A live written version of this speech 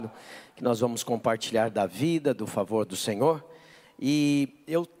que nós vamos compartilhar da vida, do favor do Senhor. E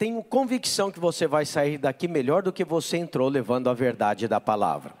eu tenho convicção que você vai sair daqui melhor do que você entrou, levando a verdade da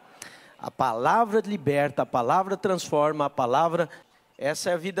palavra. A palavra liberta, a palavra transforma, a palavra...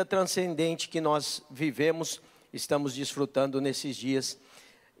 Essa é a vida transcendente que nós vivemos, estamos desfrutando nesses dias.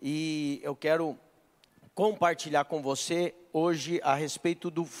 E eu quero compartilhar com você hoje a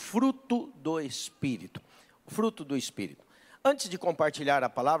respeito do fruto do Espírito. O fruto do Espírito. Antes de compartilhar a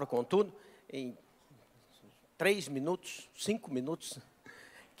palavra, contudo, em 3 minutos, 5 minutos,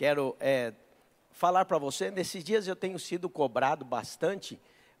 quero falar para você. Nesses dias eu tenho sido cobrado bastante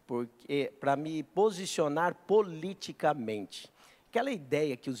para me posicionar politicamente. Aquela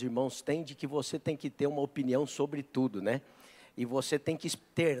ideia que os irmãos têm de que você tem que ter uma opinião sobre tudo, né? E você tem que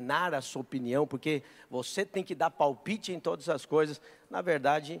externar a sua opinião, porque você tem que dar palpite em todas as coisas. Na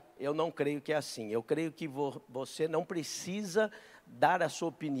verdade, eu não creio que é assim. Eu creio que você não precisa dar a sua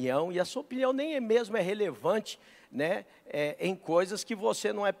opinião, e a sua opinião nem mesmo é relevante, né? Em coisas que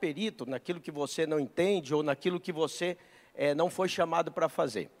você não é perito, naquilo que você não entende, ou naquilo que você não foi chamado para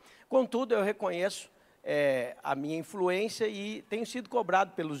fazer. Contudo, eu reconheço a minha influência e tenho sido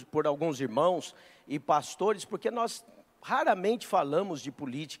cobrado por alguns irmãos e pastores, porque nós raramente falamos de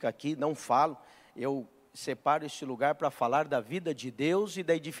política aqui, não falo. Eu separo este lugar para falar da vida de Deus e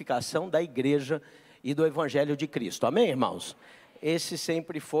da edificação da igreja e do Evangelho de Cristo. Amém, irmãos? Esse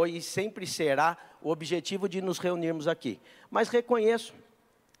sempre foi e sempre será o objetivo de nos reunirmos aqui. Mas reconheço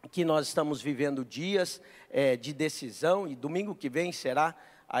que nós estamos vivendo dias de decisão, e domingo que vem será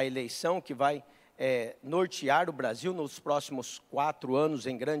a eleição que vai nortear o Brasil nos próximos 4 anos,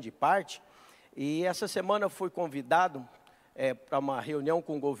 em grande parte. E essa semana eu fui convidado para uma reunião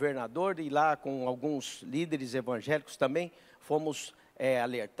com o governador, e lá com alguns líderes evangélicos também fomos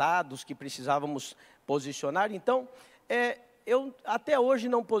alertados que precisávamos posicionar. Então, eu até hoje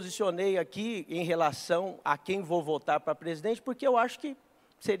não posicionei aqui em relação a quem vou votar para presidente, porque eu acho que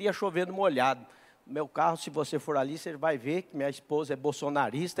seria chovendo molhado. Meu carro, se você for ali, você vai ver que minha esposa é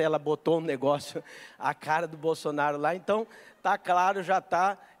bolsonarista, ela botou um negócio, a cara do Bolsonaro lá, então está claro, já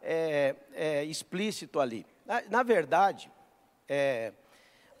está explícito ali. Na verdade,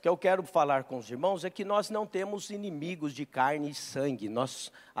 o que eu quero falar com os irmãos é que nós não temos inimigos de carne e sangue.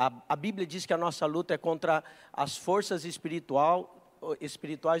 A Bíblia diz que a nossa luta é contra as forças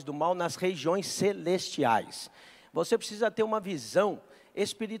espirituais do mal nas regiões celestiais. Você precisa ter uma visão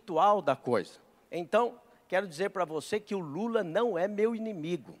espiritual da coisa. Então, quero dizer para você que o Lula não é meu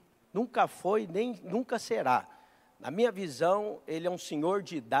inimigo. Nunca foi, nem nunca será. Na minha visão, ele é um senhor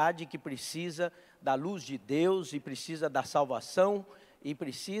de idade que precisa da luz de Deus e precisa da salvação e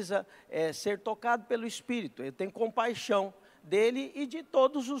precisa ser tocado pelo Espírito. Eu tenho compaixão dele e de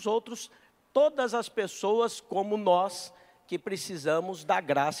todos os outros, todas as pessoas como nós que precisamos da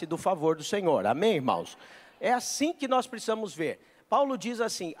graça e do favor do Senhor. Amém, irmãos? É assim que nós precisamos ver. Paulo diz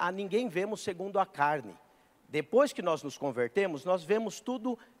assim: a ninguém vemos segundo a carne. Depois que nós nos convertemos, nós vemos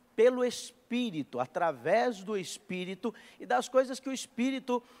tudo pelo Espírito, através do Espírito e das coisas que o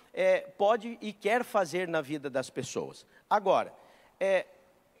Espírito pode e quer fazer na vida das pessoas. Agora,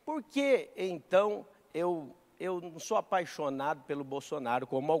 por que então eu não sou apaixonado pelo Bolsonaro,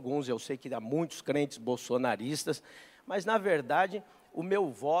 como alguns? Eu sei que há muitos crentes bolsonaristas, mas na verdade o meu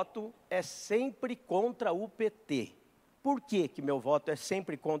voto é sempre contra o PT. Por que que meu voto é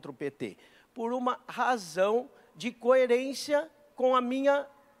sempre contra o PT? Por uma razão de coerência com a minha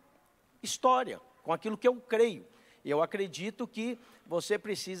história, com aquilo que eu creio. Eu acredito que você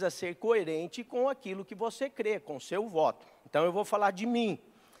precisa ser coerente com aquilo que você crê, com o seu voto. Então eu vou falar de mim.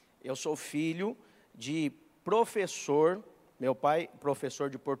 Eu sou filho de professor, meu pai professor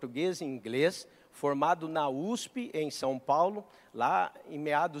de português e inglês, formado na USP em São Paulo, lá em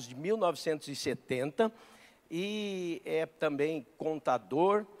meados de 1970, e é também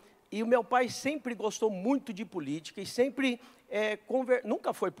contador. E o meu pai sempre gostou muito de política e sempre,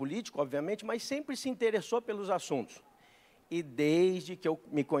 nunca foi político, obviamente, mas sempre se interessou pelos assuntos. E desde que eu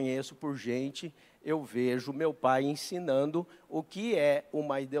me conheço por gente, eu vejo meu pai ensinando o que é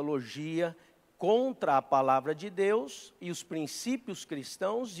uma ideologia contra a palavra de Deus e os princípios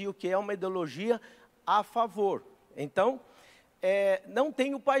cristãos e o que é uma ideologia a favor. Então, não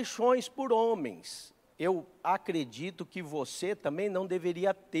tenho paixões por homens. Eu acredito que você também não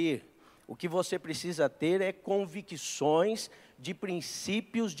deveria ter. O que você precisa ter é convicções de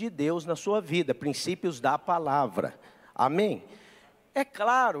princípios de Deus na sua vida, princípios da palavra. Amém? É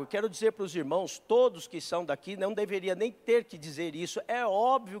claro, quero dizer para os irmãos, todos que são daqui, não deveria nem ter que dizer isso. É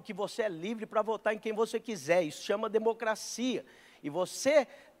óbvio que você é livre para votar em quem você quiser, isso chama democracia. E você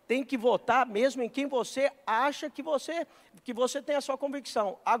tem que votar mesmo em quem você acha que você tem a sua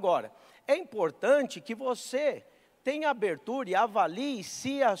convicção. Agora, é importante que você tenha abertura e avalie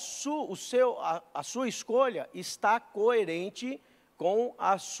se a sua escolha está coerente com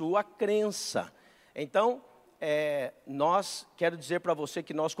a sua crença. Então, quero dizer para você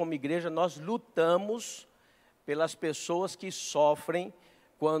que nós como igreja, nós lutamos pelas pessoas que sofrem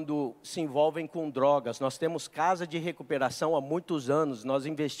quando se envolvem com drogas. Nós temos casa de recuperação há muitos anos, nós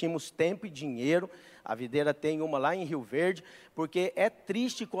investimos tempo e dinheiro, a Videira tem uma lá em Rio Verde, porque é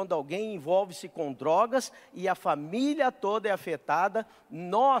triste quando alguém envolve-se com drogas e a família toda é afetada.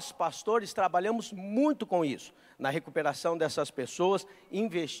 Nós, pastores, trabalhamos muito com isso, na recuperação dessas pessoas,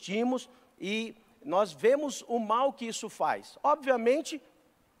 investimos e nós vemos o mal que isso faz. Obviamente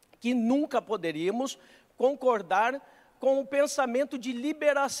que nunca poderíamos concordar com o pensamento de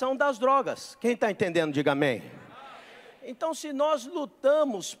liberação das drogas. Quem está entendendo, diga amém. Então, se nós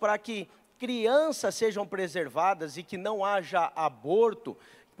lutamos para que crianças sejam preservadas e que não haja aborto,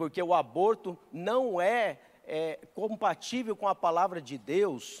 porque o aborto não é compatível com a palavra de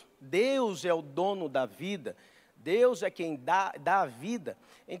Deus, Deus é o dono da vida, Deus é quem dá a vida.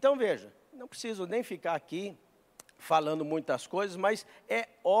 Então, veja, não preciso nem ficar aqui falando muitas coisas, mas é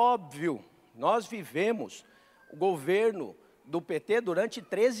óbvio, nós vivemos o governo do PT durante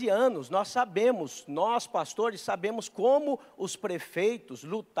 13 anos, nós sabemos, nós pastores sabemos como os prefeitos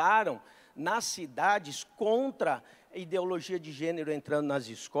lutaram nas cidades contra a ideologia de gênero entrando nas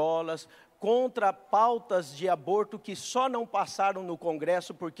escolas, contra pautas de aborto que só não passaram no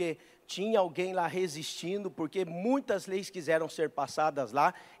Congresso porque tinha alguém lá resistindo, porque muitas leis quiseram ser passadas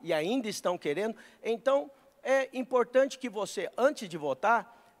lá e ainda estão querendo. Então, é importante que você, antes de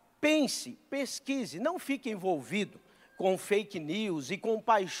votar, pense, pesquise, não fique envolvido com fake news e com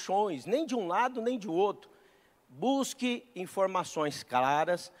paixões, nem de um lado nem de outro. Busque informações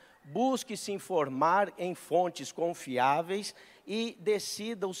claras, busque se informar em fontes confiáveis e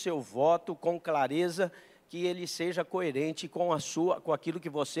decida o seu voto com clareza, que ele seja coerente com aquilo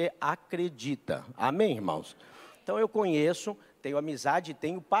que você acredita. Amém, irmãos? Então eu conheço, tenho amizade,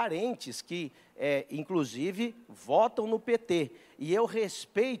 tenho parentes que, inclusive, votam no PT. E eu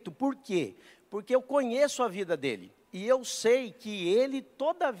respeito, por quê? Porque eu conheço a vida dele. E eu sei que ele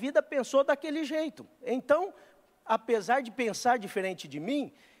toda a vida pensou daquele jeito. Então, apesar de pensar diferente de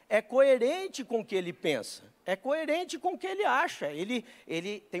mim, é coerente com o que ele pensa. É coerente com o que ele acha.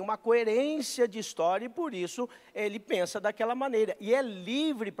 Ele tem uma coerência de história e, por isso, ele pensa daquela maneira. E é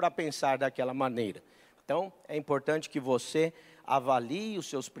livre para pensar daquela maneira. Então, é importante que você avalie os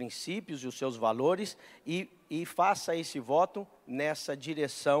seus princípios e os seus valores e faça esse voto nessa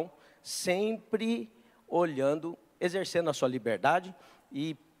direção, sempre olhando, exercendo a sua liberdade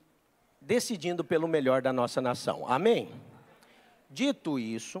e decidindo pelo melhor da nossa nação. Amém? Dito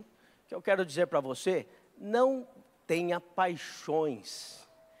isso, que eu quero dizer para você, não tenha paixões.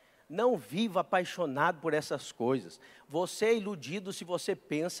 Não viva apaixonado por essas coisas. Você é iludido se você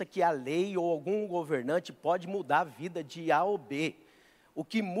pensa que a lei ou algum governante pode mudar a vida de A ou B. O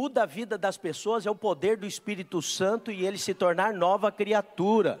que muda a vida das pessoas é o poder do Espírito Santo e ele se tornar nova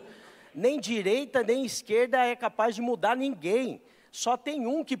criatura. Nem direita nem esquerda é capaz de mudar ninguém. Só tem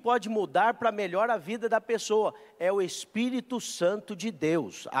um que pode mudar para melhor a vida da pessoa. É o Espírito Santo de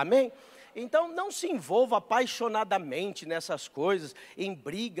Deus. Amém? Então, não se envolva apaixonadamente nessas coisas, em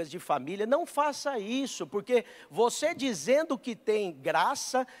brigas de família. Não faça isso, porque você dizendo que tem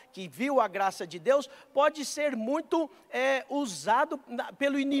graça, que viu a graça de Deus, pode ser muito usado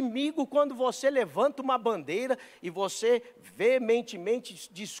pelo inimigo quando você levanta uma bandeira e você veementemente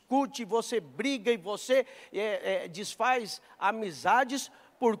discute, você briga e você desfaz amizades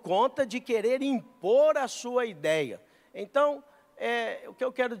por conta de querer impor a sua ideia. Então, o que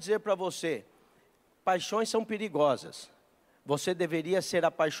eu quero dizer para você, paixões são perigosas. Você deveria ser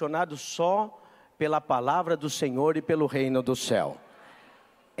apaixonado só pela palavra do Senhor e pelo reino do céu.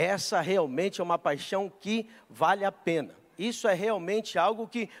 Essa realmente é uma paixão que vale a pena. Isso é realmente algo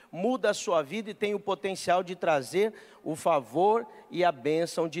que muda a sua vida e tem o potencial de trazer o favor e a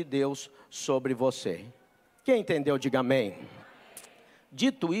bênção de Deus sobre você. Quem entendeu, diga amém.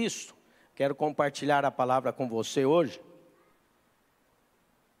 Dito isso, quero compartilhar a palavra com você hoje.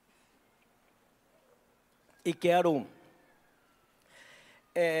 E quero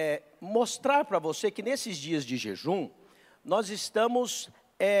mostrar para você que nesses dias de jejum, nós estamos,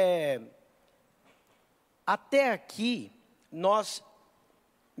 até aqui, nós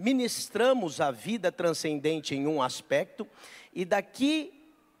ministramos a vida transcendente em um aspecto, e daqui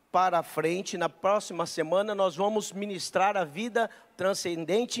para frente, na próxima semana, nós vamos ministrar a vida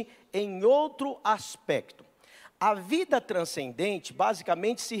transcendente em outro aspecto. A vida transcendente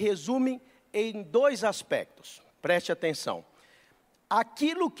basicamente se resume em dois aspectos. Preste atenção.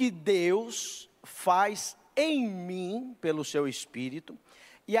 Aquilo que Deus faz em mim pelo seu Espírito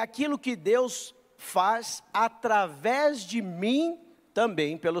e aquilo que Deus faz através de mim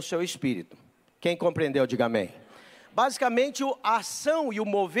também pelo seu Espírito. Quem compreendeu, diga amém. Basicamente, a ação e o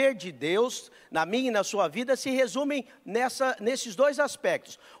mover de Deus na minha e na sua vida se resumem nesses dois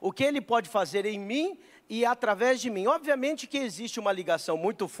aspectos. O que Ele pode fazer em mim e através de mim. Obviamente que existe uma ligação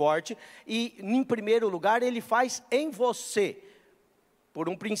muito forte e, em primeiro lugar, Ele faz em você. Por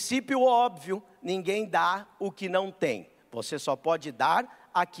um princípio óbvio, ninguém dá o que não tem. Você só pode dar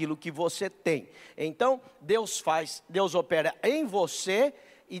aquilo que você tem. Então, Deus opera em você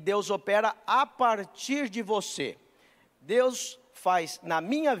e Deus opera a partir de você. Deus faz na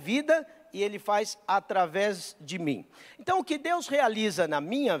minha vida e Ele faz através de mim. Então, o que Deus realiza na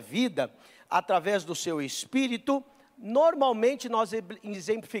minha vida, através do seu Espírito, normalmente nós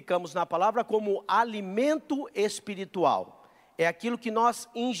exemplificamos na palavra como alimento espiritual. É aquilo que nós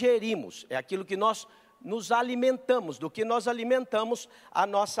ingerimos, é aquilo que nós nos alimentamos, do que nós alimentamos a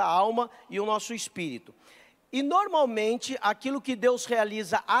nossa alma e o nosso espírito. E normalmente aquilo que Deus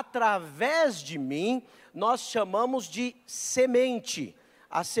realiza através de mim, nós chamamos de semente.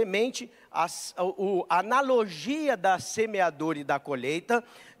 A semente, a analogia da semeadura e da colheita,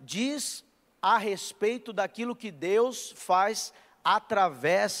 diz a respeito daquilo que Deus faz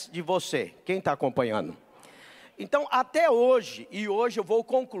através de você. Quem está acompanhando? Então, até hoje, e hoje eu vou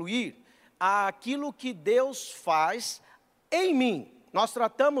concluir, aquilo que Deus faz em mim. Nós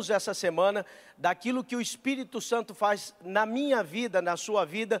tratamos essa semana daquilo que o Espírito Santo faz na minha vida, na sua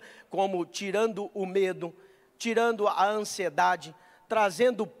vida, como tirando o medo, tirando a ansiedade,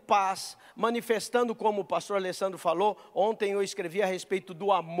 trazendo paz, manifestando, como o pastor Alessandro falou, ontem eu escrevi a respeito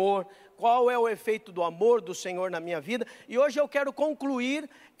do amor, qual é o efeito do amor do Senhor na minha vida, e hoje eu quero concluir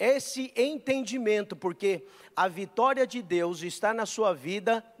esse entendimento, porque a vitória de Deus está na sua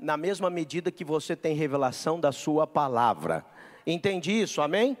vida, na mesma medida que você tem revelação da sua palavra. Entendi isso,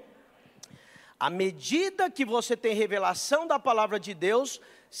 amém? À medida que você tem revelação da palavra de Deus,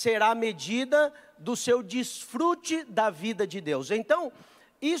 será a medida do seu desfrute da vida de Deus. Então,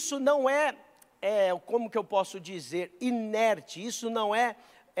 isso não é, como que eu posso dizer, inerte, isso não é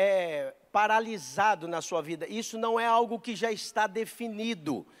paralisado na sua vida, isso não é algo que já está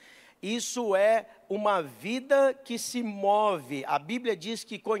definido. Isso é uma vida que se move. A Bíblia diz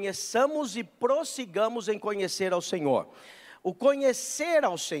que conheçamos e prossigamos em conhecer ao Senhor. O conhecer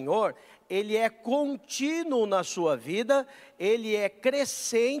ao Senhor, ele é contínuo na sua vida, ele é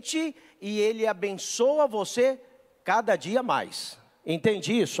crescente e ele abençoa você cada dia mais.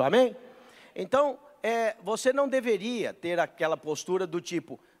 Entende isso, amém? Então, você não deveria ter aquela postura do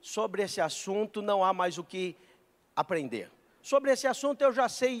tipo, sobre esse assunto não há mais o que aprender. Sobre esse assunto eu já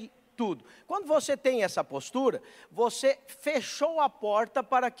sei tudo. Quando você tem essa postura, você fechou a porta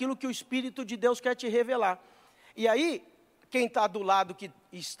para aquilo que o Espírito de Deus quer te revelar. E aí, quem está do lado que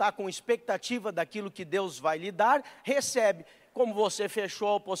está com expectativa daquilo que Deus vai lhe dar, recebe. Como você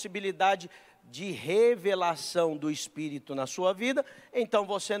fechou a possibilidade de revelação do Espírito na sua vida, então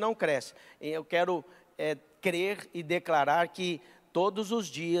você não cresce. Eu quero crer e declarar que todos os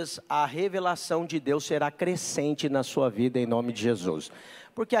dias a revelação de Deus será crescente na sua vida em nome de Jesus.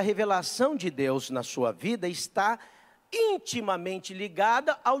 Porque a revelação de Deus na sua vida está intimamente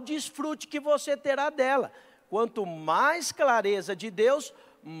ligada ao desfrute que você terá dela. Quanto mais clareza de Deus,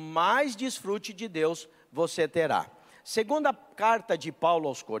 mais desfrute de Deus você terá. Segunda carta de Paulo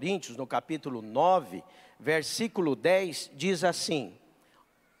aos Coríntios, no capítulo 9, versículo 10, diz assim: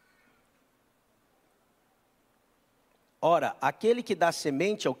 ora, aquele que dá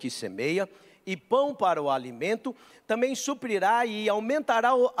semente ao que semeia, e pão para o alimento, também suprirá e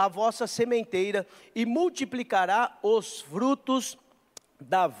aumentará a vossa sementeira, e multiplicará os frutos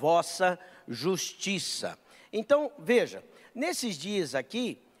da vossa justiça. Então, veja, nesses dias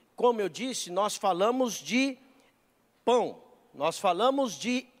aqui, como eu disse, nós falamos de pão, nós falamos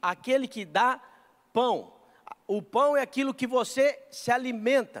de aquele que dá pão. O pão é aquilo que você se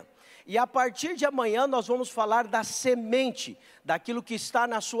alimenta. E a partir de amanhã nós vamos falar da semente, daquilo que está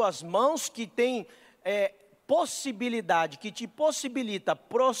nas suas mãos, que tem possibilidade, que te possibilita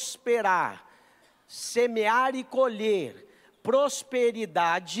prosperar, semear e colher.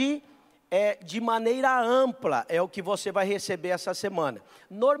 Prosperidade de maneira ampla é o que você vai receber essa semana.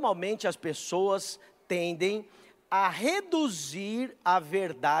 Normalmente as pessoas tendem a reduzir a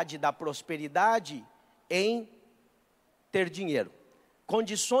verdade da prosperidade em ter dinheiro,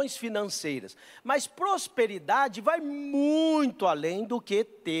 condições financeiras. Mas prosperidade vai muito além do que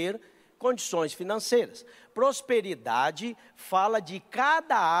ter condições financeiras. Prosperidade fala de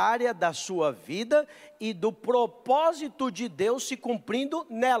cada área da sua vida e do propósito de Deus se cumprindo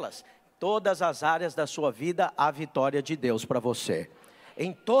nelas. Todas as áreas da sua vida, há vitória de Deus para você.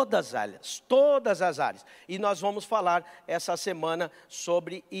 Em todas as áreas. E nós vamos falar essa semana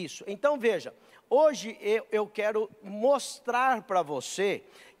sobre isso. Então veja, hoje eu quero mostrar para você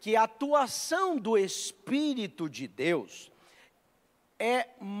que a atuação do Espírito de Deus é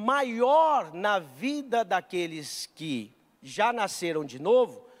maior na vida daqueles que já nasceram de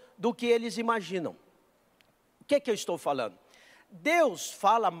novo do que eles imaginam. O que eu estou falando? Deus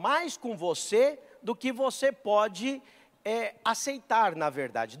fala mais com você do que você pode aceitar, na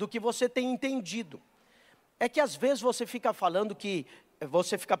verdade, do que você tem entendido. É que às vezes você fica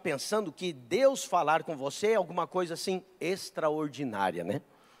pensando que Deus falar com você é alguma coisa assim extraordinária, né?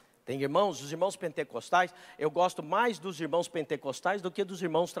 Tem irmãos, os irmãos pentecostais, eu gosto mais dos irmãos pentecostais do que dos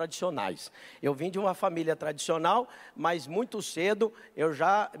irmãos tradicionais. Eu vim de uma família tradicional, mas muito cedo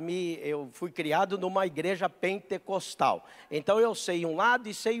eu fui criado numa igreja pentecostal. Então eu sei um lado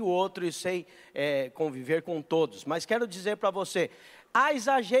e sei o outro e sei conviver com todos. Mas quero dizer para você, há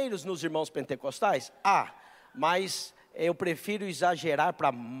exageros nos irmãos pentecostais? Há, mas eu prefiro exagerar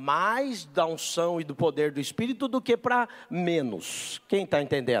para mais da unção e do poder do Espírito do que para menos. Quem está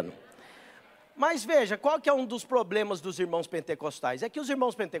entendendo? Mas veja, qual que é um dos problemas dos irmãos pentecostais? É que os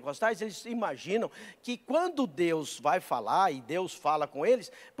irmãos pentecostais, eles imaginam que quando Deus vai falar e Deus fala com eles,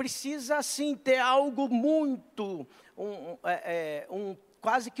 precisa assim ter algo muito,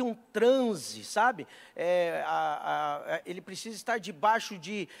 quase que um transe, sabe? Ele precisa estar debaixo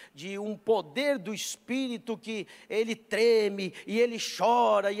de um poder do Espírito que ele treme e ele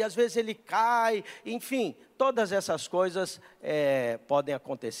chora e às vezes ele cai, enfim, todas essas coisas podem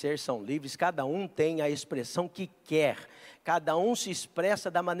acontecer, são livres, cada um tem a expressão que quer, cada um se expressa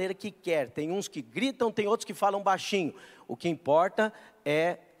da maneira que quer, tem uns que gritam, tem outros que falam baixinho, o que importa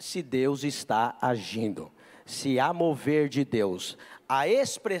é se Deus está agindo, se há mover de Deus. A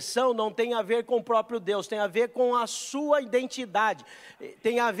expressão não tem a ver com o próprio Deus, tem a ver com a sua identidade,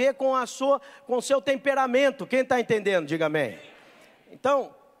 tem a ver com o seu temperamento. Quem está entendendo, diga amém.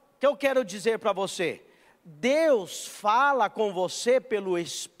 Então, o que eu quero dizer para você? Deus fala com você pelo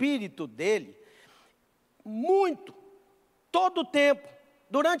Espírito dele, muito, todo o tempo,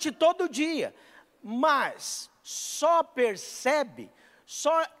 durante todo o dia, mas só percebe,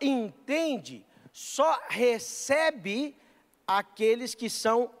 só entende, só recebe aqueles que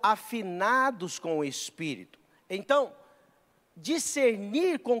são afinados com o Espírito. Então,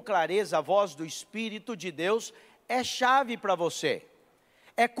 discernir com clareza a voz do Espírito de Deus é chave para você.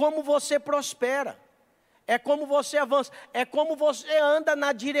 É como você prospera, é como você avança, é como você anda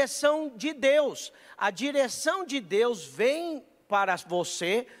na direção de Deus. A direção de Deus vem para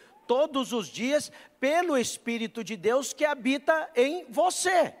você todos os dias pelo Espírito de Deus que habita em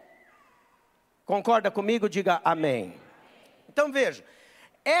você. Concorda comigo? Diga amém. Então veja,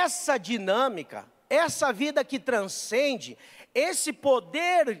 essa dinâmica, essa vida que transcende, esse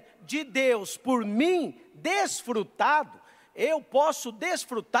poder de Deus por mim desfrutado, eu posso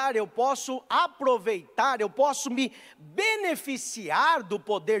desfrutar, eu posso aproveitar, eu posso me beneficiar do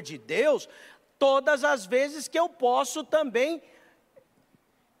poder de Deus, todas as vezes que eu posso também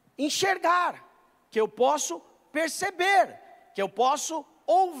enxergar, que eu posso perceber, que eu posso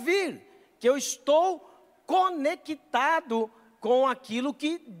ouvir, que eu estou conectado com aquilo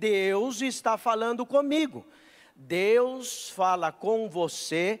que Deus está falando comigo. Deus fala com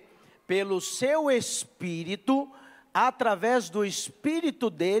você pelo seu Espírito, através do Espírito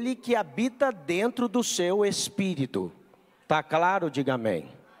dele que habita dentro do seu espírito. Está claro? Diga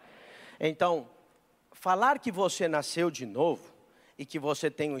amém. Então, falar que você nasceu de novo e que você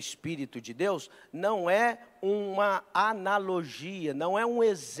tem o Espírito de Deus, não é uma analogia, não é um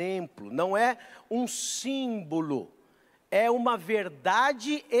exemplo, não é um símbolo, é uma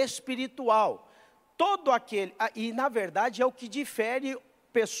verdade espiritual. E na verdade é o que difere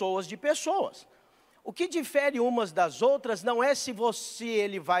pessoas de pessoas. O que difere umas das outras não é se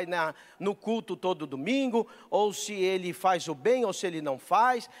ele vai no culto todo domingo, ou se ele faz o bem, ou se ele não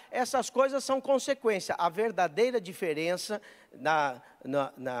faz. Essas coisas são consequência. A verdadeira diferença, na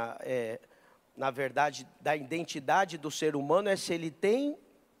verdade, da identidade do ser humano é se ele tem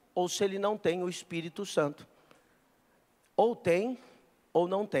ou se ele não tem o Espírito Santo. Ou tem, ou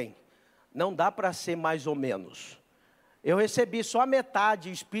não tem. Não dá para ser mais ou menos. Eu recebi só a metade,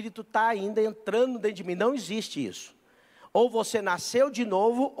 o Espírito está ainda entrando dentro de mim. Não existe isso. Ou você nasceu de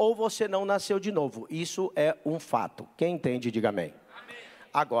novo, ou você não nasceu de novo. Isso é um fato. Quem entende, diga amém. Amém.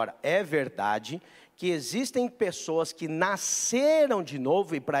 Agora, é verdade que existem pessoas que nasceram de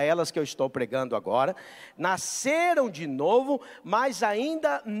novo, e para elas que eu estou pregando agora, nasceram de novo, mas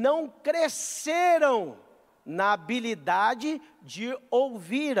ainda não cresceram na habilidade de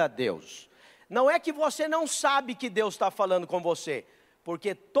ouvir a Deus. Não é que você não sabe que Deus está falando com você,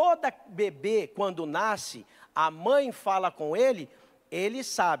 porque toda bebê, quando nasce, a mãe fala com ele, ele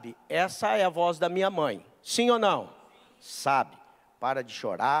sabe, essa é a voz da minha mãe. Sim ou não? Sabe. Para de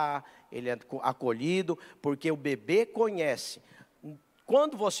chorar, ele é acolhido, porque o bebê conhece.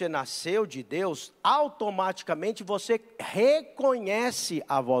 Quando você nasceu de Deus, automaticamente você reconhece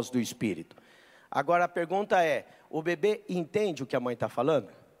a voz do Espírito. Agora a pergunta é, o bebê entende o que a mãe está falando?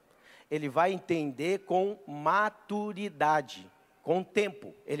 Ele vai entender com maturidade, com o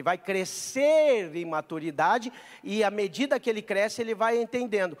tempo. Ele vai crescer em maturidade e à medida que ele cresce, ele vai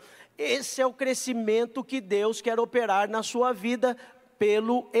entendendo. Esse é o crescimento que Deus quer operar na sua vida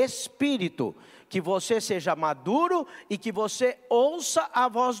pelo Espírito. Que você seja maduro e que você ouça a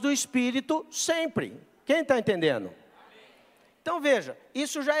voz do Espírito sempre. Quem está entendendo? Então veja,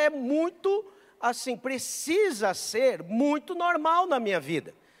 isso já é muito, assim, precisa ser muito normal na minha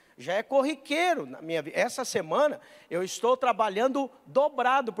vida. Já é corriqueiro na minha vida. Essa semana eu estou trabalhando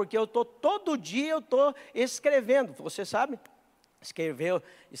dobrado, porque todo dia eu estou escrevendo. Você sabe?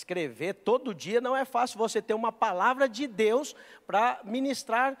 Escrever todo dia não é fácil, você ter uma palavra de Deus para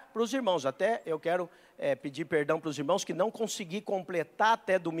ministrar para os irmãos. Até eu quero pedir perdão para os irmãos que não consegui completar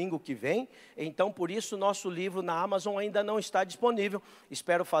até domingo que vem. Então, por isso, nosso livro na Amazon ainda não está disponível.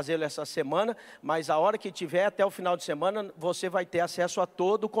 Espero fazê-lo essa semana, mas a hora que tiver, até o final de semana, você vai ter acesso a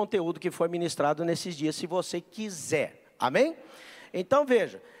todo o conteúdo que foi ministrado nesses dias, se você quiser. Amém? Então,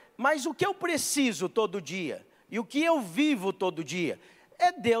 veja, mas o que eu preciso todo dia? E o que eu vivo todo dia?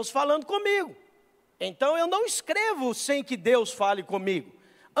 É Deus falando comigo. Então eu não escrevo sem que Deus fale comigo.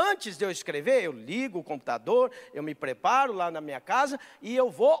 Antes de eu escrever, eu ligo o computador, eu me preparo lá na minha casa e eu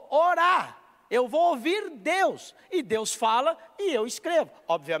vou orar. Eu vou ouvir Deus. E Deus fala e eu escrevo.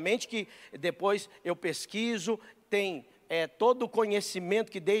 Obviamente que depois eu pesquiso, tem todo o conhecimento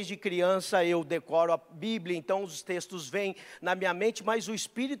que desde criança eu decoro a Bíblia, então os textos vêm na minha mente, mas o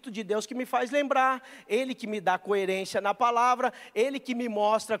Espírito de Deus que me faz lembrar, Ele que me dá coerência na palavra, Ele que me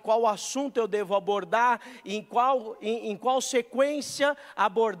mostra qual assunto eu devo abordar, em qual sequência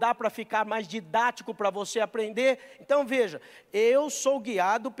abordar para ficar mais didático para você aprender. Então veja, eu sou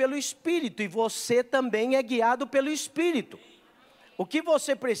guiado pelo Espírito e você também é guiado pelo Espírito. O que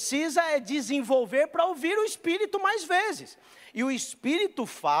você precisa é desenvolver para ouvir o Espírito mais vezes. E o Espírito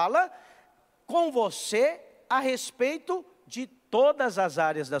fala com você a respeito de todas as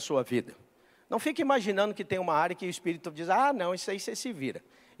áreas da sua vida. Não fique imaginando que tem uma área que o Espírito diz, não, isso aí você se vira.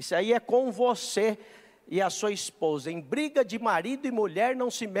 Isso aí é com você e a sua esposa. Em briga de marido e mulher não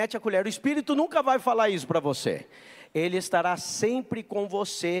se mete a colher. O Espírito nunca vai falar isso para você. Ele estará sempre com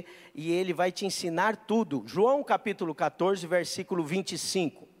você e Ele vai te ensinar tudo. João capítulo 14, versículo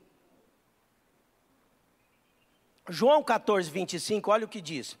 25. João 14, 25, olha o que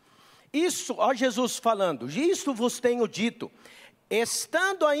diz. Isso, ó Jesus falando, isto vos tenho dito,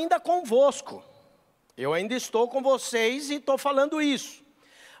 estando ainda convosco. Eu ainda estou com vocês e estou falando isso.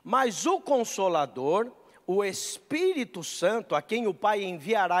 Mas o Consolador, o Espírito Santo, a quem o Pai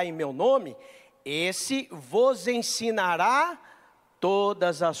enviará em meu nome, esse vos ensinará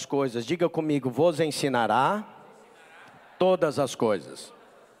todas as coisas. Diga comigo, vos ensinará todas as coisas.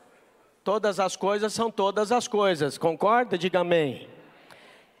 Todas as coisas são todas as coisas, concorda? Diga amém.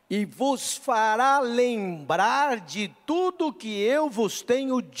 E vos fará lembrar de tudo que eu vos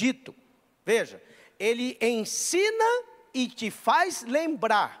tenho dito. Veja, Ele ensina e te faz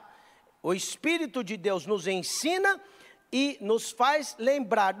lembrar. O Espírito de Deus nos ensina e nos faz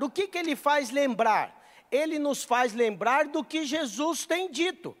lembrar. Do que Ele faz lembrar? Ele nos faz lembrar do que Jesus tem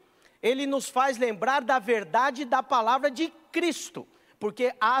dito. Ele nos faz lembrar da verdade da palavra de Cristo.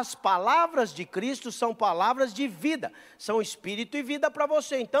 Porque as palavras de Cristo são palavras de vida. São espírito e vida para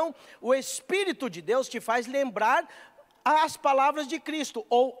você. Então, o Espírito de Deus te faz lembrar as palavras de Cristo.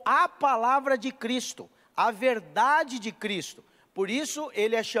 Ou a palavra de Cristo. A verdade de Cristo. Por isso,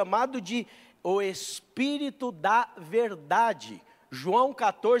 ele é chamado de o Espírito da verdade. João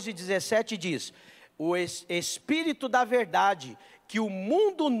 14, 17 diz, o Espírito da verdade, que o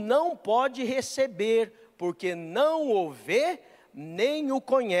mundo não pode receber, porque não o vê, nem o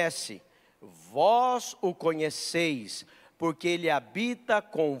conhece. Vós o conheceis, porque ele habita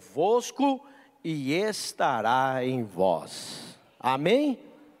convosco e estará em vós. Amém?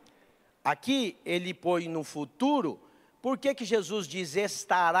 Aqui ele põe no futuro. Por que Jesus diz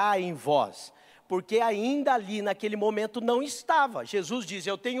estará em vós? Porque ainda ali naquele momento não estava. Jesus diz,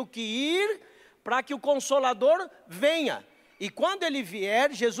 eu tenho que ir para que o Consolador venha. E quando ele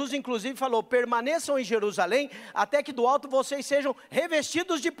vier, Jesus inclusive falou, permaneçam em Jerusalém, até que do alto vocês sejam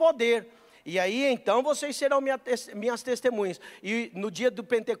revestidos de poder. E aí então vocês serão minhas testemunhas. E no dia do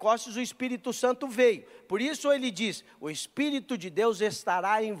Pentecostes o Espírito Santo veio. Por isso ele diz, o Espírito de Deus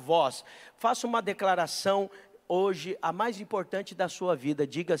estará em vós. Faça uma declaração hoje, a mais importante da sua vida.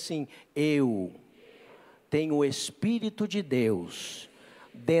 Diga assim, eu tenho o Espírito de Deus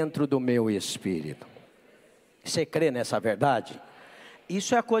dentro do meu espírito. Você crê nessa verdade?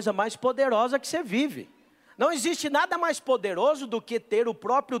 Isso é a coisa mais poderosa que você vive. Não existe nada mais poderoso do que ter o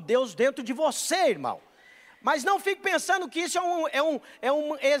próprio Deus dentro de você, irmão. Mas não fique pensando que isso é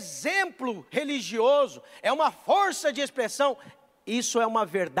um exemplo religioso, é uma força de expressão. Isso é uma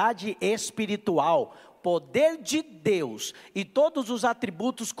verdade espiritual. Poder de Deus e todos os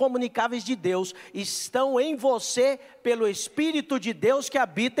atributos comunicáveis de Deus estão em você pelo Espírito de Deus que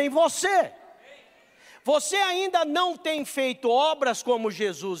habita em você. Você ainda não tem feito obras como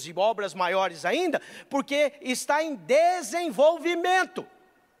Jesus e obras maiores ainda, porque está em desenvolvimento.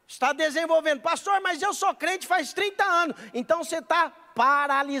 Está desenvolvendo. Pastor, mas eu sou crente faz 30 anos. Então você está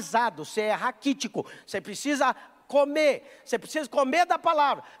paralisado, você é raquítico. Você precisa comer, você precisa comer da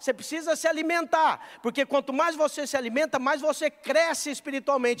palavra, você precisa se alimentar, porque quanto mais você se alimenta, mais você cresce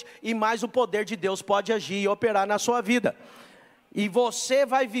espiritualmente, e mais o poder de Deus pode agir e operar na sua vida. E você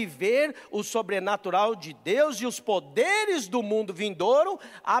vai viver o sobrenatural de Deus e os poderes do mundo vindouro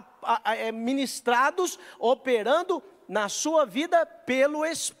ministrados, operando na sua vida pelo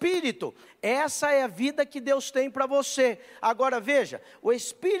Espírito. Essa é a vida que Deus tem para você. Agora veja, o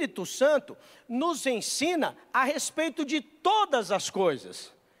Espírito Santo nos ensina a respeito de todas as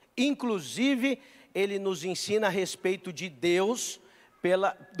coisas. Inclusive, ele nos ensina a respeito de Deus,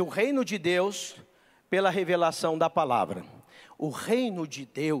 do reino de Deus, pela revelação da palavra. O reino de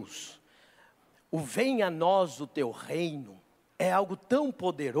Deus, o venha a nós o teu reino, é algo tão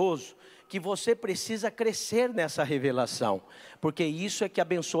poderoso que você precisa crescer nessa revelação, porque isso é que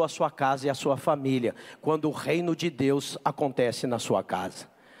abençoa a sua casa e a sua família, quando o reino de Deus acontece na sua casa.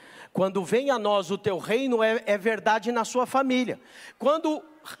 Quando vem a nós o teu reino, é verdade na sua família. Quando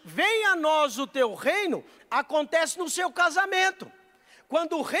vem a nós o teu reino, acontece no seu casamento.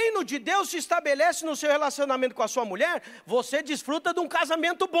 Quando o reino de Deus se estabelece no seu relacionamento com a sua mulher, você desfruta de um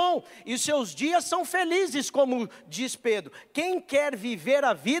casamento bom, e seus dias são felizes, como diz Pedro. Quem quer viver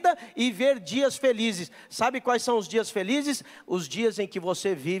a vida e ver dias felizes? Sabe quais são os dias felizes? Os dias em que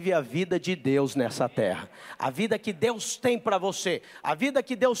você vive a vida de Deus nessa terra. A vida que Deus tem para você, a vida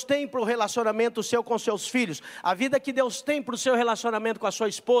que Deus tem para o relacionamento seu com seus filhos, a vida que Deus tem para o seu relacionamento com a sua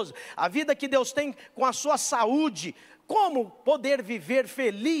esposa, a vida que Deus tem com a sua saúde. Como poder viver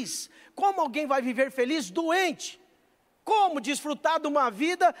feliz? Como alguém vai viver feliz doente? Como desfrutar de uma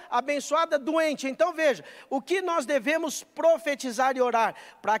vida abençoada doente? Então veja, o que nós devemos profetizar e orar?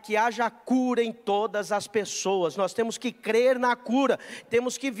 Para que haja cura em todas as pessoas. Nós temos que crer na cura,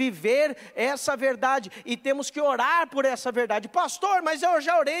 temos que viver essa verdade e temos que orar por essa verdade. Pastor, mas eu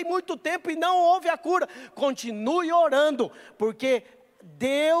já orei muito tempo e não houve a cura. Continue orando, porque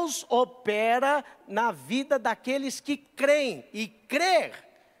Deus opera na vida daqueles que creem. E crer,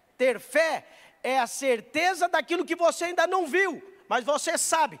 ter fé, é a certeza daquilo que você ainda não viu, mas você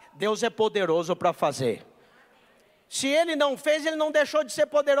sabe, Deus é poderoso para fazer. Se Ele não fez, Ele não deixou de ser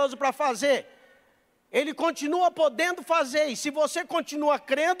poderoso para fazer. Ele continua podendo fazer, e se você continua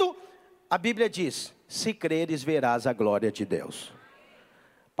crendo, a Bíblia diz, se creres verás a glória de Deus.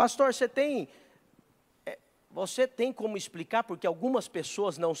 Pastor, você tem como explicar porque algumas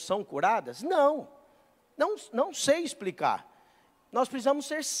pessoas não são curadas? Não sei explicar. Nós precisamos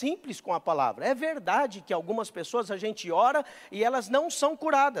ser simples com a palavra. É verdade que algumas pessoas a gente ora e elas não são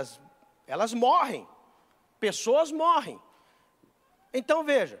curadas. Elas morrem. Pessoas morrem. Então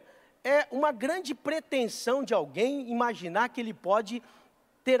veja, é uma grande pretensão de alguém imaginar que ele pode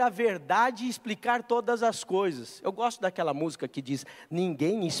ter a verdade e explicar todas as coisas. Eu gosto daquela música que diz,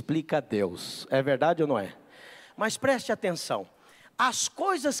 ninguém explica Deus. É verdade ou não é? Mas preste atenção, as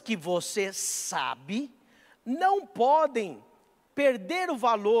coisas que você sabe não podem perder o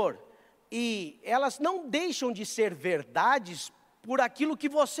valor e elas não deixam de ser verdades por aquilo que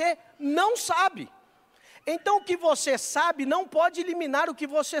você não sabe. Então o que você sabe não pode eliminar o que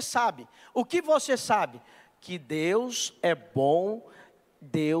você sabe. O que você sabe? Que Deus é bom,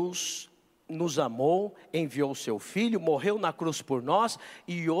 Deus nos amou, enviou o seu Filho, morreu na cruz por nós,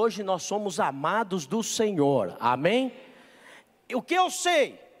 e hoje nós somos amados do Senhor, amém? O que eu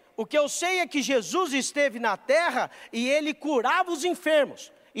sei é que Jesus esteve na terra, e Ele curava os enfermos,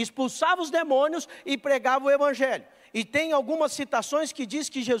 expulsava os demônios, e pregava o Evangelho. E tem algumas citações que diz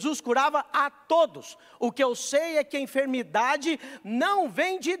que Jesus curava a todos. O que eu sei é que a enfermidade não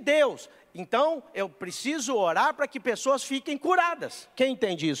vem de Deus. Então, eu preciso orar para que pessoas fiquem curadas. Quem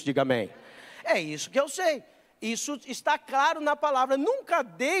entende isso, diga amém. É isso que eu sei. Isso está claro na palavra. Nunca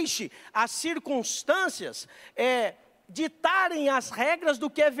deixe as circunstâncias ditarem as regras do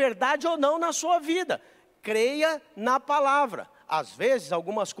que é verdade ou não na sua vida. Creia na palavra. Às vezes,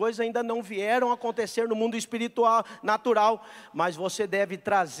 algumas coisas ainda não vieram acontecer no mundo espiritual, natural, mas você deve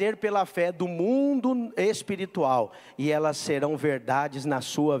trazer pela fé do mundo espiritual, e elas serão verdades na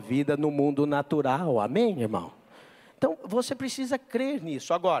sua vida no mundo natural, amém, irmão? Então, você precisa crer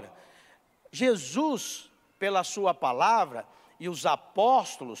nisso. Agora, Jesus, pela sua palavra, e os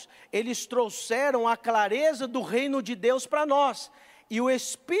apóstolos, eles trouxeram a clareza do reino de Deus para nós, e o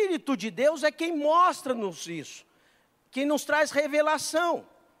Espírito de Deus é quem mostra-nos isso, que nos traz revelação.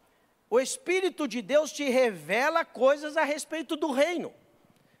 O Espírito de Deus te revela coisas a respeito do reino.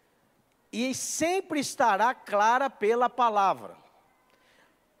 E sempre estará clara pela palavra.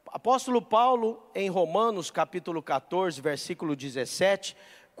 Apóstolo Paulo, em Romanos capítulo 14, versículo 17,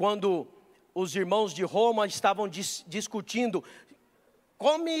 quando os irmãos de Roma estavam discutindo,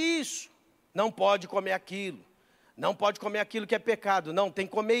 come isso, não pode comer aquilo, não pode comer aquilo que é pecado, não, tem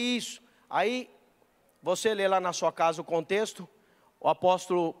que comer isso. Aí, você lê lá na sua casa o contexto, o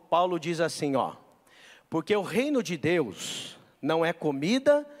apóstolo Paulo diz assim, porque o reino de Deus não é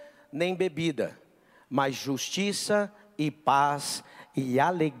comida nem bebida, mas justiça e paz e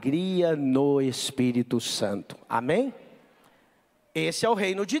alegria no Espírito Santo. Amém? Esse é o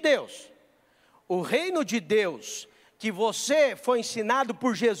reino de Deus. O reino de Deus que você foi ensinado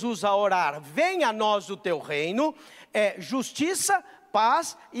por Jesus a orar, venha a nós o teu reino, é justiça,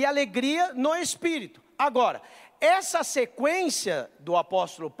 paz e alegria no Espírito. Agora, essa sequência do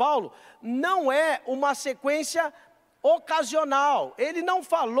apóstolo Paulo não é uma sequência ocasional. Ele não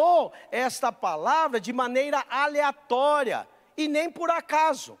falou esta palavra de maneira aleatória e nem por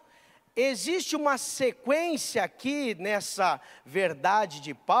acaso. Existe uma sequência aqui nessa verdade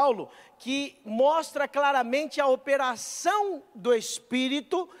de Paulo que mostra claramente a operação do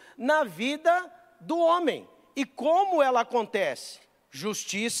Espírito na vida do homem. E como ela acontece?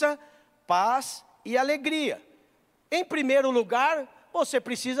 Justiça, paz e alegria. Em primeiro lugar, você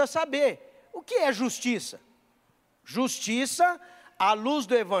precisa saber o que é justiça. Justiça, à luz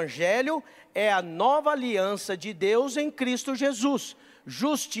do Evangelho, é a nova aliança de Deus em Cristo Jesus.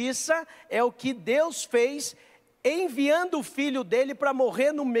 Justiça é o que Deus fez enviando o Filho dele para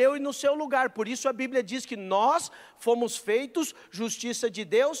morrer no meu e no seu lugar. Por isso a Bíblia diz que nós fomos feitos justiça de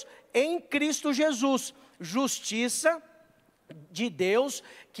Deus em Cristo Jesus. Justiça de Deus,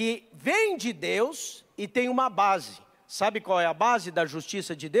 que vem de Deus e tem uma base. Sabe qual é a base da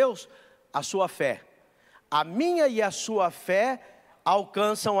justiça de Deus? A sua fé. A minha e a sua fé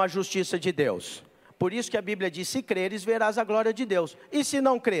alcançam a justiça de Deus. Por isso que a Bíblia diz, se creres, verás a glória de Deus. E se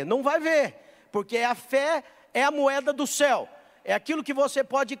não crer, não vai ver, porque a fé é a moeda do céu. É aquilo que você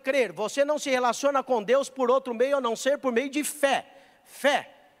pode crer. Você não se relaciona com Deus por outro meio, a não ser por meio de fé.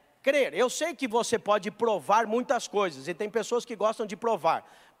 Fé. Crer, eu sei que você pode provar muitas coisas, e tem pessoas que gostam de provar.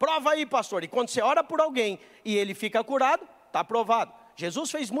 Prova aí, pastor, e quando você ora por alguém, e ele fica curado, está provado.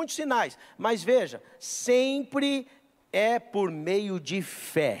 Jesus fez muitos sinais, mas veja, sempre é por meio de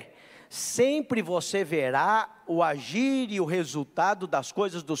fé. Sempre você verá o agir e o resultado das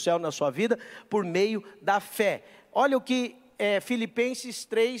coisas do céu na sua vida, por meio da fé. Olha o que Filipenses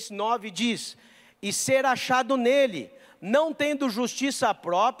 3:9 diz, e ser achado nele, não tendo justiça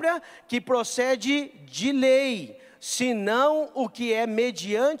própria, que procede de lei, senão o que é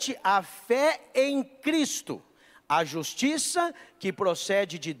mediante a fé em Cristo, a justiça que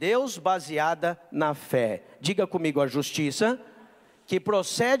procede de Deus, baseada na fé. Diga comigo, a justiça que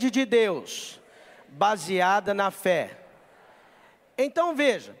procede de Deus, baseada na fé. Então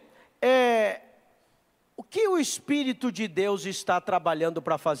veja, o que o Espírito de Deus está trabalhando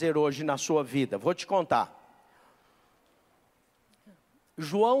para fazer hoje na sua vida? Vou te contar.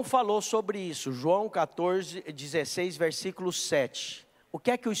 João falou sobre isso, João 14:16, versículo 7. O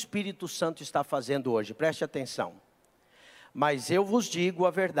que é que o Espírito Santo está fazendo hoje? Preste atenção. Mas eu vos digo a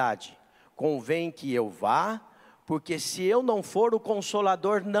verdade, convém que eu vá, porque se eu não for, o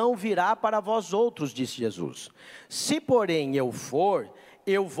Consolador não virá para vós outros, disse Jesus. Se porém eu for,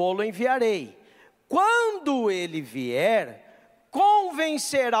 eu vou-lo enviarei. Quando ele vier,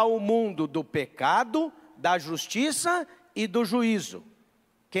 convencerá o mundo do pecado, da justiça e do juízo.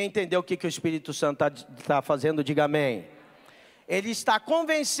 Quem entendeu o que o Espírito Santo está fazendo, diga amém. Ele está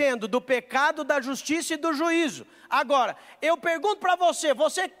convencendo do pecado, da justiça e do juízo. Agora, eu pergunto para você,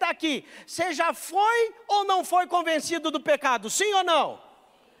 você que está aqui, você já foi ou não foi convencido do pecado? Sim ou não?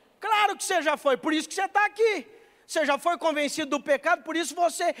 Claro que você já foi, por isso que você está aqui. Você já foi convencido do pecado, por isso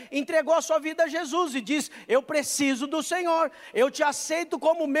você entregou a sua vida a Jesus e diz: eu preciso do Senhor, eu te aceito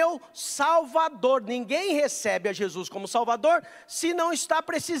como meu Salvador. Ninguém recebe a Jesus como Salvador se não está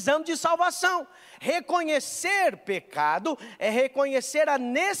precisando de salvação. Reconhecer pecado é reconhecer a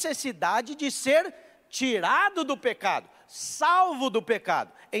necessidade de ser tirado do pecado, salvo do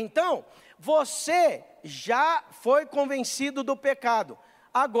pecado. Então, você já foi convencido do pecado.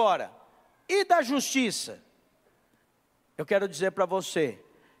 Agora, e da justiça? Eu quero dizer para você,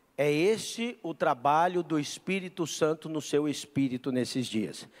 é esse o trabalho do Espírito Santo no seu espírito nesses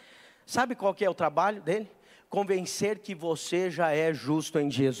dias. Sabe qual que é o trabalho dele? Convencer que você já é justo em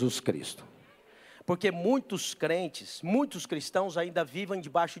Jesus Cristo. Porque muitos crentes, muitos cristãos ainda vivem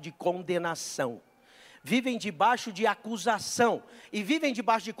debaixo de condenação. Vivem debaixo de acusação. E vivem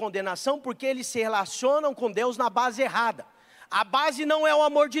debaixo de condenação porque eles se relacionam com Deus na base errada. A base não é o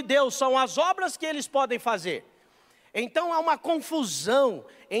amor de Deus, são as obras que eles podem fazer. Então há uma confusão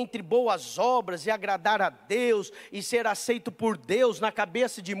entre boas obras e agradar a Deus e ser aceito por Deus na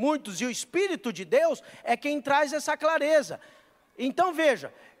cabeça de muitos, e o Espírito de Deus é quem traz essa clareza. Então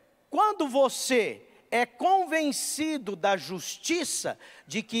veja, quando você é convencido da justiça,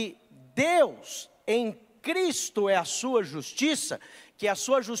 de que Deus em Cristo é a sua justiça, que a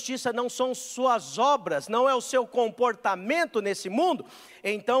sua justiça não são suas obras, não é o seu comportamento nesse mundo,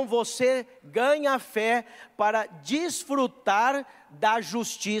 então você ganha fé para desfrutar da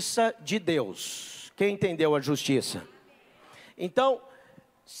justiça de Deus. Quem entendeu a justiça? Então,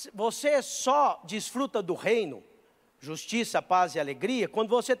 você só desfruta do reino, justiça, paz e alegria, quando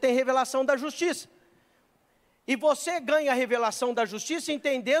você tem revelação da justiça. E você ganha a revelação da justiça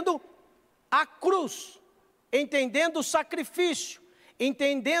entendendo a cruz, entendendo o sacrifício,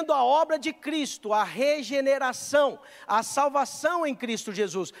 entendendo a obra de Cristo, a regeneração, a salvação em Cristo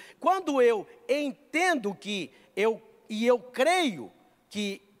Jesus. Quando eu entendo eu creio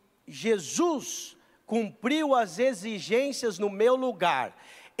que Jesus cumpriu as exigências no meu lugar,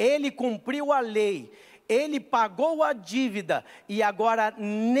 Ele cumpriu a lei, Ele pagou a dívida, e agora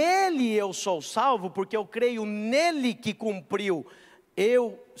nele eu sou salvo, porque eu creio nele que cumpriu,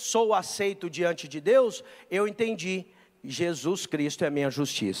 eu sou aceito diante de Deus, eu entendi. Jesus Cristo é a minha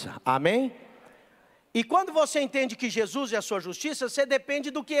justiça, amém? E quando você entende que Jesus é a sua justiça, você depende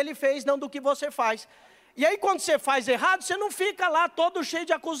do que Ele fez, não do que você faz. E aí quando você faz errado, você não fica lá todo cheio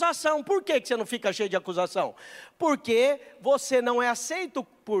de acusação. Por que você não fica cheio de acusação? Porque você não é aceito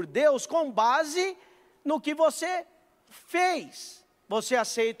por Deus com base no que você fez. Você é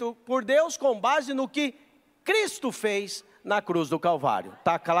aceito por Deus com base no que Cristo fez na cruz do Calvário.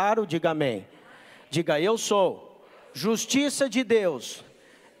 Está claro? Diga amém. Diga: eu sou justiça de Deus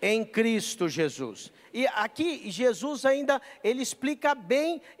em Cristo Jesus. E aqui Jesus ainda, ele explica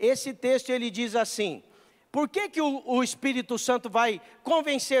bem esse texto. Ele diz assim: por que o Espírito Santo vai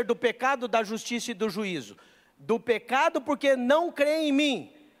convencer do pecado, da justiça e do juízo? Do pecado porque não creem em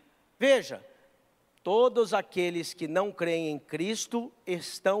mim. Veja, todos aqueles que não creem em Cristo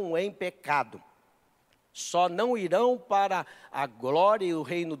estão em pecado. Só não irão para a glória e o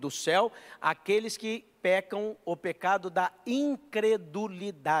reino do céu aqueles que pecam o pecado da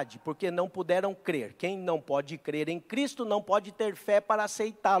incredulidade, porque não puderam crer. Quem não pode crer em Cristo não pode ter fé para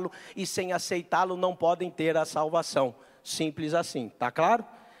aceitá-lo, e sem aceitá-lo não podem ter a salvação. Simples assim, está claro?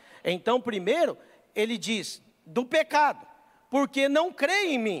 Então primeiro ele diz do pecado, porque não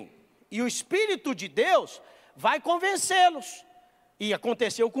creem em mim, e o Espírito de Deus vai convencê-los. E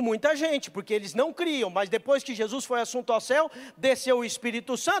aconteceu com muita gente, porque eles não criam, mas depois que Jesus foi assunto ao céu, desceu o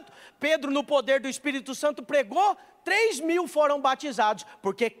Espírito Santo, Pedro no poder do Espírito Santo pregou, 3.000 foram batizados,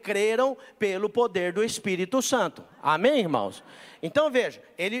 porque creram pelo poder do Espírito Santo. Amém, irmãos? Então veja,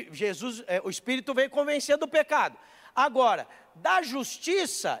 o Espírito veio convencer do pecado. Agora, da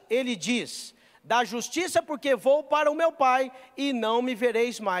justiça, ele diz: da justiça porque vou para o meu Pai e não me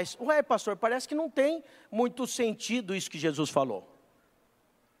vereis mais. Ué, pastor, parece que não tem muito sentido isso que Jesus falou.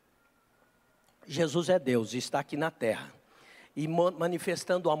 Jesus é Deus, está aqui na terra, e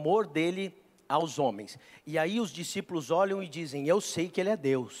manifestando o amor dele aos homens. E aí os discípulos olham e dizem: eu sei que ele é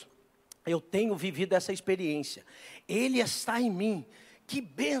Deus, eu tenho vivido essa experiência, ele está em mim, que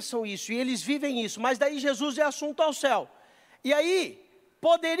bênção isso, e eles vivem isso. Mas daí Jesus é assunto ao céu, e aí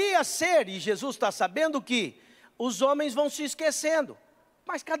poderia ser, e Jesus está sabendo que os homens vão se esquecendo,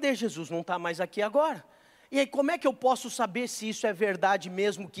 mas cadê Jesus? Não está mais aqui agora. E aí, como é que eu posso saber se isso é verdade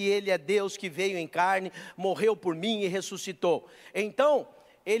mesmo, que Ele é Deus que veio em carne, morreu por mim e ressuscitou? Então,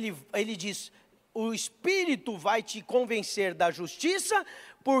 ele diz, o Espírito vai te convencer da justiça,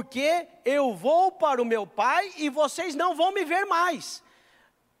 porque eu vou para o meu Pai e vocês não vão me ver mais.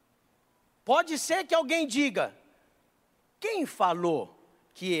 Pode ser que alguém diga, quem falou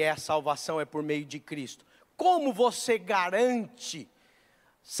que a salvação é por meio de Cristo? Como você garante?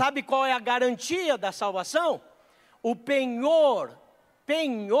 Sabe qual é a garantia da salvação? O penhor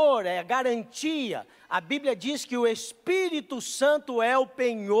é a garantia. A Bíblia diz que o Espírito Santo é o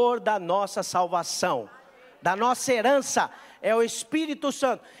penhor da nossa salvação, da nossa herança, é o Espírito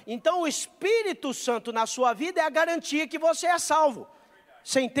Santo. Então o Espírito Santo na sua vida é a garantia que você é salvo.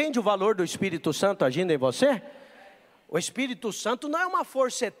 Você entende o valor do Espírito Santo agindo em você? O Espírito Santo não é uma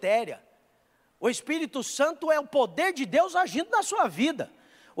força etérea. O Espírito Santo é o poder de Deus agindo na sua vida.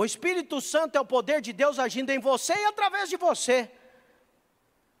 O Espírito Santo é o poder de Deus agindo em você e através de você.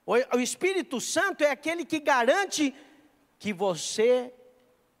 O Espírito Santo é aquele que garante que você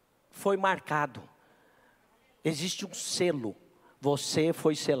foi marcado. Existe um selo. Você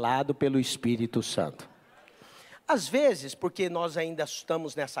foi selado pelo Espírito Santo. Às vezes, porque nós ainda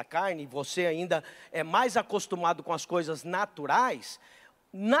estamos nessa carne, você ainda é mais acostumado com as coisas naturais,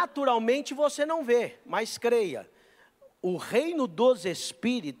 naturalmente você não vê, mas creia. O reino dos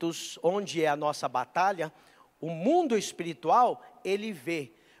espíritos, onde é a nossa batalha, o mundo espiritual, ele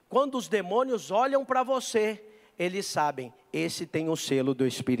vê. Quando os demônios olham para você, eles sabem, esse tem o selo do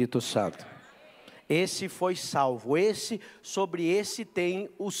Espírito Santo. Esse foi salvo, sobre esse tem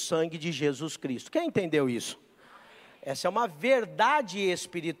o sangue de Jesus Cristo. Quem entendeu isso? Essa é uma verdade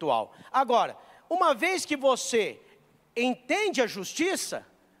espiritual. Agora, uma vez que você entende a justiça,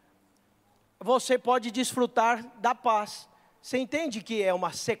 você pode desfrutar da paz. Você entende que é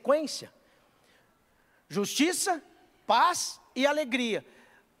uma sequência? Justiça, paz e alegria.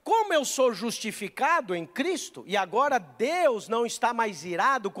 Como eu sou justificado em Cristo, e agora Deus não está mais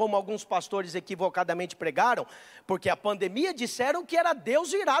irado, como alguns pastores equivocadamente pregaram, porque a pandemia disseram que era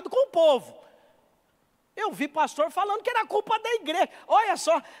Deus irado com o povo. Eu vi pastor falando que era culpa da igreja. Olha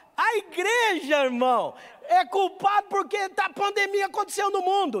só, a igreja, irmão, é culpado porque a pandemia aconteceu no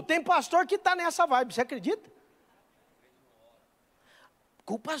mundo. Tem pastor que está nessa vibe, você acredita?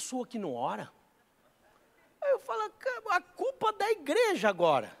 Culpa sua que não ora. Aí eu falo, a culpa da igreja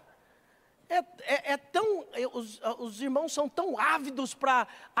agora. Os irmãos são tão ávidos para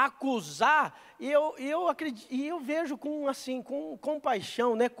acusar, e eu acredito, e eu vejo com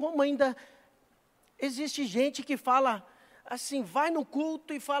compaixão, né? Como ainda existe gente que fala assim, vai no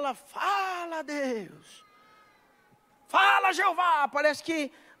culto e fala, fala Deus, fala Jeová, parece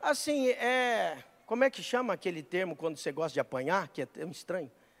que assim, como é que chama aquele termo quando você gosta de apanhar, que é tão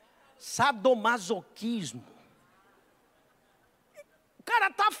estranho? Sadomasoquismo. O cara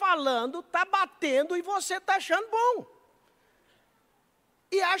está falando, está batendo e você está achando bom.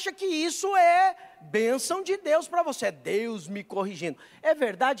 E acha que isso é bênção de Deus para você, é Deus me corrigindo. É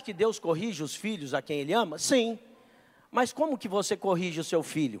verdade que Deus corrige os filhos a quem Ele ama? Sim. Mas como que você corrige o seu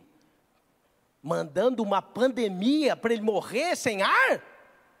filho? Mandando uma pandemia para ele morrer sem ar?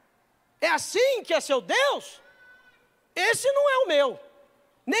 É assim que é seu Deus? Esse não é o meu,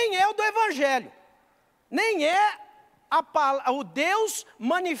 nem é o do Evangelho, nem é o Deus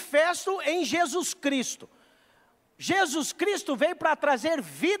manifesto em Jesus Cristo. Jesus Cristo veio para trazer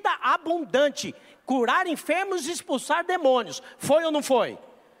vida abundante, curar enfermos e expulsar demônios. Foi ou não foi?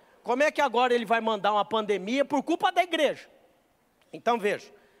 Como é que agora Ele vai mandar uma pandemia por culpa da igreja? Então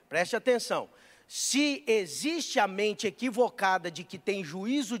veja, preste atenção. Se existe a mente equivocada de que tem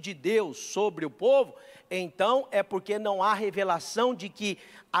juízo de Deus sobre o povo, então é porque não há revelação de que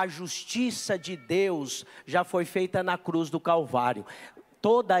a justiça de Deus já foi feita na cruz do Calvário.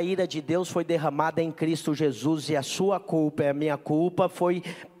 Toda a ira de Deus foi derramada em Cristo Jesus, e a sua culpa, a minha culpa, foi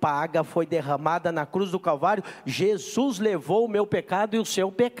paga, foi derramada na cruz do Calvário. Jesus levou o meu pecado e o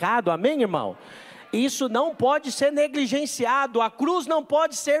seu pecado, amém, irmão? Isso não pode ser negligenciado, a cruz não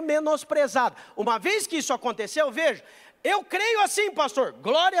pode ser menosprezada. Uma vez que isso aconteceu, veja, eu creio assim, pastor,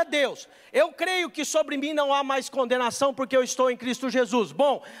 glória a Deus, eu creio que sobre mim não há mais condenação, porque eu estou em Cristo Jesus.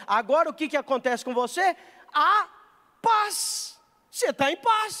 Bom, agora o que acontece com você? Há paz. Você está em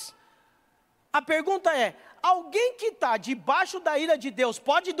paz. A pergunta é, alguém que está debaixo da ira de Deus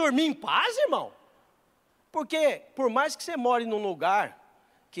pode dormir em paz, irmão? Porque por mais que você more num lugar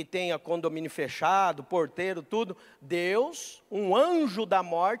que tenha condomínio fechado, porteiro, tudo, Deus, um anjo da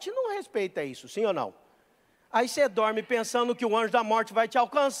morte, não respeita isso, sim ou não? Aí você dorme pensando que o anjo da morte vai te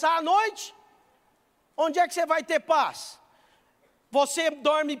alcançar à noite. Onde é que você vai ter paz? Você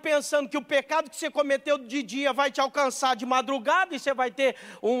dorme pensando que o pecado que você cometeu de dia vai te alcançar de madrugada e você vai ter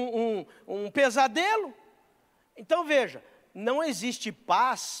um pesadelo. Então veja, não existe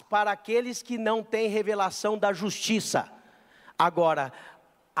paz para aqueles que não têm revelação da justiça. Agora,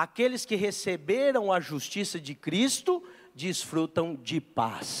 aqueles que receberam a justiça de Cristo, desfrutam de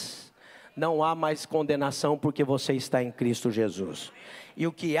paz. Não há mais condenação porque você está em Cristo Jesus. E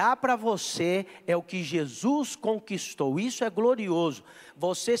o que há para você é o que Jesus conquistou. Isso é glorioso.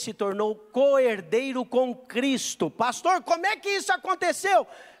 Você se tornou co-herdeiro com Cristo. Pastor, como é que isso aconteceu?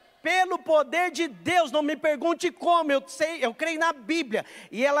 Pelo poder de Deus. Não me pergunte como, eu creio na Bíblia.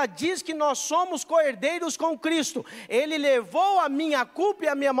 E ela diz que nós somos co-herdeiros com Cristo. Ele levou a minha culpa e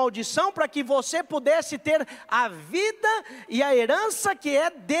a minha maldição para que você pudesse ter a vida e a herança que é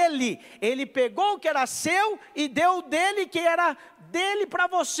dele. Ele pegou o que era seu e deu dele que era dele para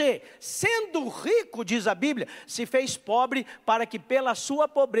você. Sendo rico, diz a Bíblia, se fez pobre para que pela sua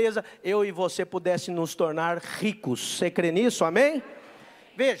pobreza eu e você pudéssemos nos tornar ricos. Você crê nisso? Amém?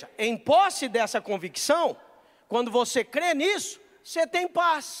 Veja, em posse dessa convicção, quando você crê nisso, você tem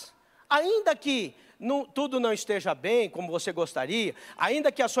paz. Ainda que tudo não esteja bem como você gostaria,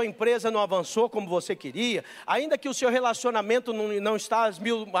 ainda que a sua empresa não avançou como você queria, ainda que o seu relacionamento não está às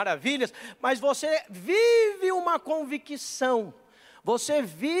mil maravilhas, mas você vive uma convicção. Você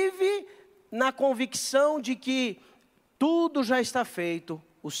vive na convicção de que tudo já está feito.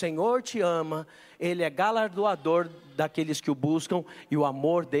 O Senhor te ama, Ele é galardoador daqueles que o buscam e o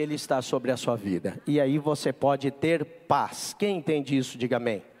amor dele está sobre a sua vida. E aí você pode ter paz. Quem entende isso, diga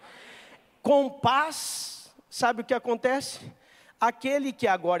amém. Com paz, sabe o que acontece? Aquele que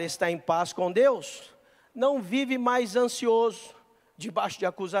agora está em paz com Deus, não vive mais ansioso, debaixo de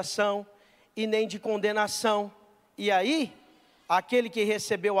acusação e nem de condenação. E aí, aquele que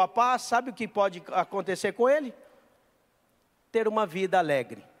recebeu a paz, sabe o que pode acontecer com ele? Ter uma vida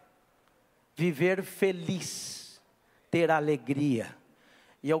alegre, viver feliz, ter alegria.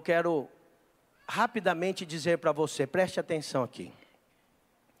 E eu quero rapidamente dizer para você, preste atenção aqui.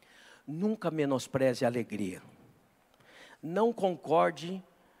 Nunca menospreze a alegria. Não concorde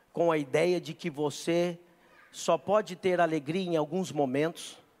com a ideia de que você só pode ter alegria em alguns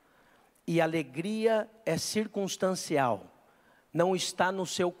momentos. E alegria é circunstancial, não está no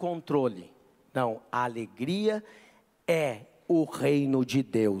seu controle. Não, a alegria é o reino de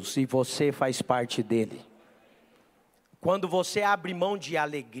Deus e você faz parte dele. Quando você abre mão de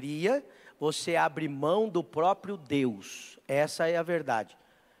alegria, você abre mão do próprio Deus. Essa é a verdade.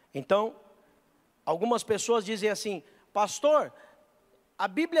 Então, algumas pessoas dizem assim: pastor, a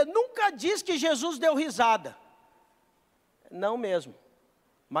Bíblia nunca diz que Jesus deu risada. Não mesmo,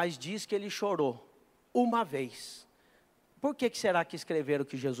 mas diz que ele chorou uma vez. Por que será que escreveram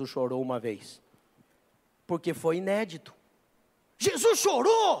que Jesus chorou uma vez? Porque foi inédito. Jesus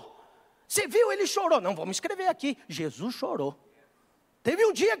chorou! Você viu, ele chorou. Não, vamos escrever aqui, Jesus chorou. Teve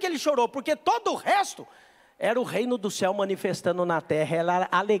um dia que ele chorou, porque todo o resto era o reino do céu manifestando na terra, era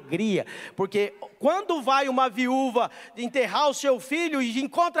alegria. Porque quando vai uma viúva enterrar o seu filho e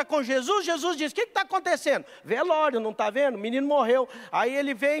encontra com Jesus, Jesus diz: o que está acontecendo? Velório, não está vendo? O menino morreu. Aí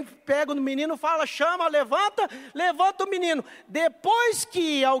ele vem, pega no menino, fala, chama, levanta o menino. Depois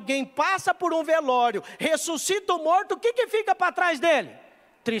que alguém passa por um velório, ressuscita o morto, o que fica para trás dele?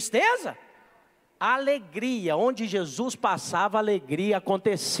 Tristeza? Alegria. Onde Jesus passava, alegria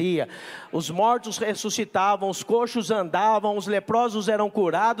acontecia. Os mortos ressuscitavam, os coxos andavam, os leprosos eram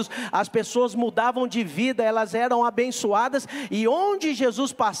curados, as pessoas mudavam de vida, elas eram abençoadas, e onde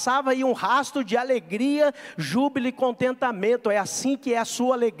Jesus passava ia um rastro de alegria, júbilo e contentamento. É assim que é a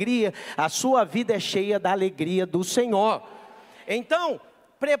sua alegria, a sua vida é cheia da alegria do Senhor. Então,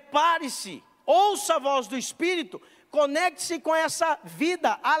 prepare-se, ouça a voz do Espírito, conecte-se com essa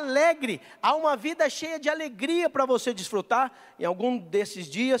vida alegre. Há uma vida cheia de alegria para você desfrutar. Em algum desses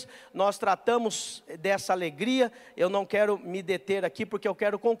dias nós tratamos dessa alegria. Eu não quero me deter aqui porque eu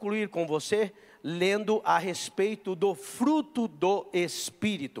quero concluir com você lendo a respeito do fruto do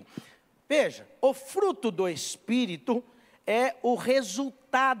Espírito. Veja, o fruto do Espírito é o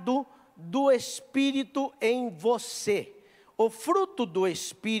resultado do Espírito em você. O fruto do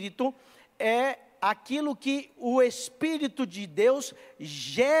Espírito é aquilo que o Espírito de Deus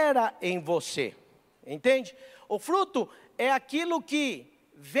gera em você, entende? O fruto é aquilo que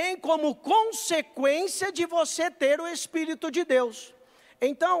vem como consequência de você ter o Espírito de Deus.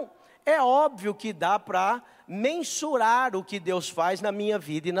 Então, é óbvio que dá para mensurar o que Deus faz na minha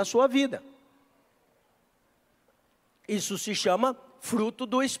vida e na sua vida. Isso se chama fruto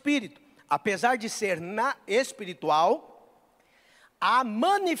do Espírito. Apesar de ser espiritual, há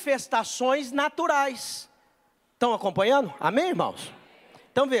manifestações naturais. Estão acompanhando? Amém, irmãos?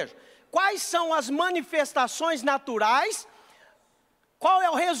 Então veja, quais são as manifestações naturais? Qual é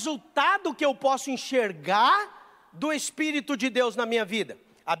o resultado que eu posso enxergar do Espírito de Deus na minha vida?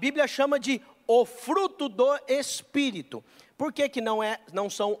 A Bíblia chama de o fruto do Espírito. Por que não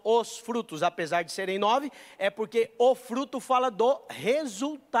são os frutos, apesar de serem 9? É porque o fruto fala do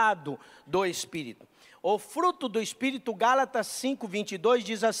resultado do Espírito. O fruto do Espírito, Gálatas 5:22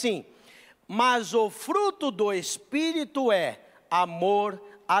 diz assim: mas o fruto do Espírito é amor,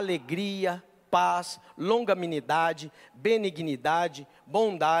 alegria, paz, longanimidade, benignidade,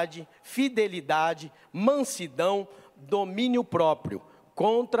 bondade, fidelidade, mansidão, domínio próprio.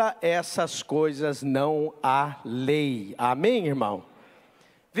 Contra essas coisas não há lei. Amém, irmão?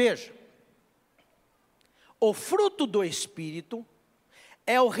 Veja, o fruto do Espírito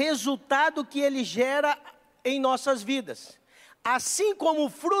é o resultado que ele gera em nossas vidas. Assim como o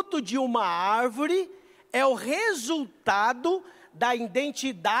fruto de uma árvore é o resultado da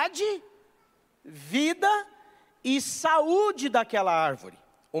identidade, vida e saúde daquela árvore.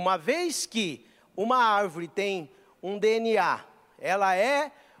 Uma vez que uma árvore tem um DNA, ela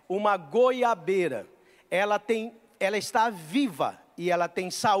é uma goiabeira, ela está viva e ela tem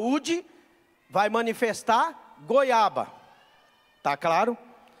saúde, vai manifestar goiaba. Tá claro?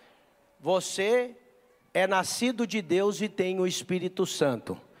 Você é nascido de Deus e tem o Espírito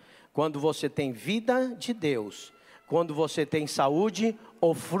Santo. Quando você tem vida de Deus, quando você tem saúde,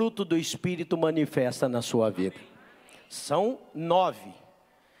 o fruto do Espírito manifesta na sua vida. São 9.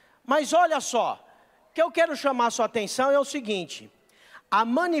 Mas olha só, o que eu quero chamar a sua atenção é o seguinte: a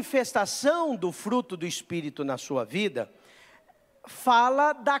manifestação do fruto do Espírito na sua vida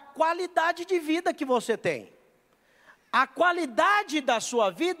fala da qualidade de vida que você tem. A qualidade da sua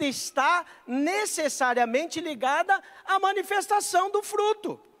vida está necessariamente ligada à manifestação do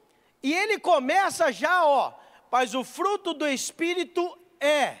fruto. E ele começa já, mas o fruto do Espírito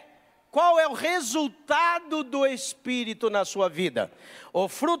é. Qual é o resultado do Espírito na sua vida? O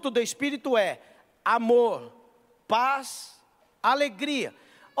fruto do Espírito é amor, paz, alegria.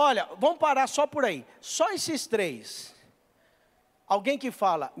 Olha, vamos parar só por aí. Só esses 3. Alguém que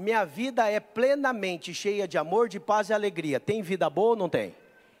fala, minha vida é plenamente cheia de amor, de paz e alegria. Tem vida boa ou não tem?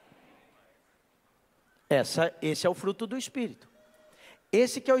 Esse é o fruto do Espírito.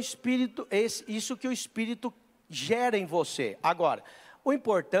 Esse que é o Espírito, isso que o Espírito gera em você. Agora, o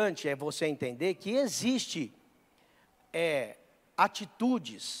importante é você entender que existe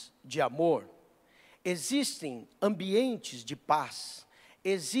atitudes de amor, existem ambientes de paz,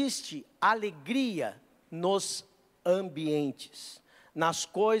 existe alegria nos ambientes, nas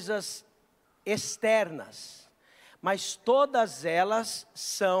coisas externas, mas todas elas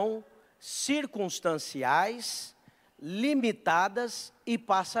são circunstanciais, limitadas e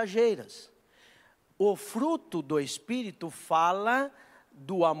passageiras. O fruto do Espírito fala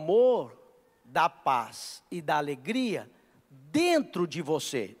do amor, da paz e da alegria dentro de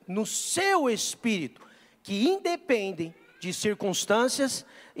você, no seu espírito, que independe de circunstâncias,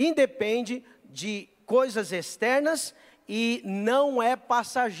 independe de coisas externas e não é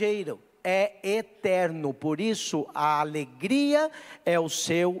passageiro, é eterno. Por isso a alegria é o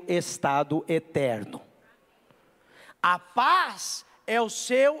seu estado eterno. A paz é o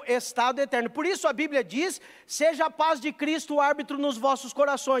seu estado eterno. Por isso a Bíblia diz, seja a paz de Cristo o árbitro nos vossos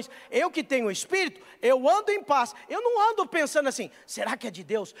corações. Eu que tenho o Espírito, eu ando em paz. Eu não ando pensando assim, será que é de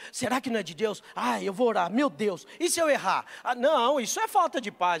Deus? Será que não é de Deus? Eu vou orar, meu Deus, e se eu errar? Não, isso é falta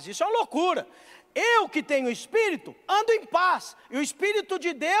de paz, isso é loucura. Eu que tenho o Espírito, ando em paz. E o Espírito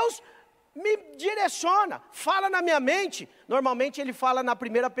de Deus me direciona, fala na minha mente. Normalmente ele fala na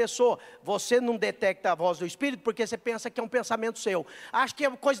primeira pessoa. Você não detecta a voz do Espírito porque você pensa que é um pensamento seu. Acho que é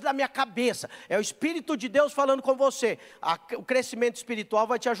coisa da minha cabeça. É o Espírito de Deus falando com você. O crescimento espiritual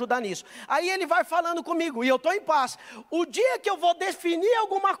vai te ajudar nisso. Aí ele vai falando comigo e eu estou em paz. O dia que eu vou definir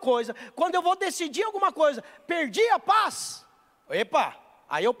alguma coisa, quando eu vou decidir alguma coisa, perdi a paz.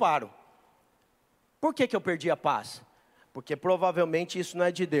 Aí eu paro. Por que eu perdi a paz? Porque provavelmente isso não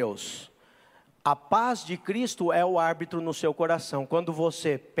é de Deus. A paz de Cristo é o árbitro no seu coração. Quando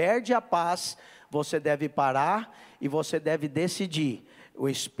você perde a paz, você deve parar e você deve decidir. O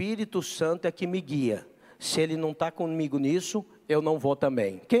Espírito Santo é que me guia. Se ele não está comigo nisso, eu não vou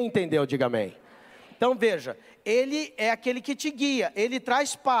também. Quem entendeu, diga amém. Então veja, ele é aquele que te guia, ele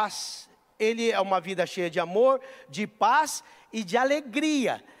traz paz. Ele é uma vida cheia de amor, de paz e de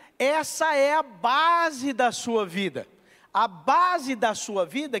alegria. Essa é a base da sua vida. A base da sua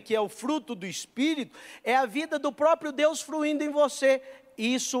vida, que é o fruto do Espírito, é a vida do próprio Deus fluindo em você.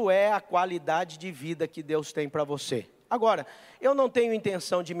 Isso é a qualidade de vida que Deus tem para você. Agora, eu não tenho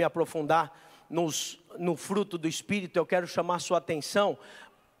intenção de me aprofundar no fruto do Espírito, eu quero chamar a sua atenção,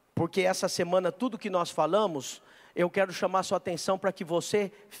 porque essa semana tudo que nós falamos, eu quero chamar a sua atenção para que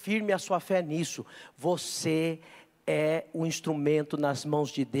você firme a sua fé nisso. Você é um instrumento nas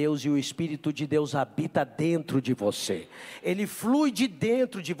mãos de Deus e o Espírito de Deus habita dentro de você. Ele flui de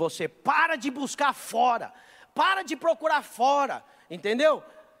dentro de você. Para de buscar fora, para de procurar fora, entendeu?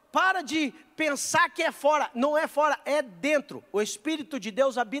 Para de pensar que é fora, não é fora, é dentro. O Espírito de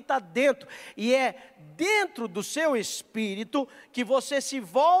Deus habita dentro. E é dentro do seu espírito que você se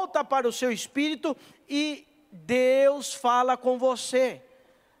volta para o seu espírito e Deus fala com você.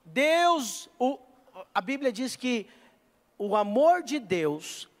 A Bíblia diz que o amor de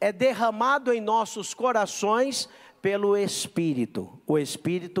Deus é derramado em nossos corações pelo Espírito. O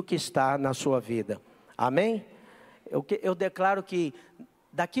Espírito que está na sua vida. Amém? Eu declaro que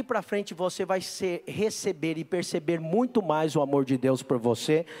daqui para frente você vai receber e perceber muito mais o amor de Deus por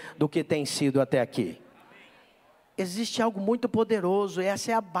você do que tem sido até aqui. Existe algo muito poderoso,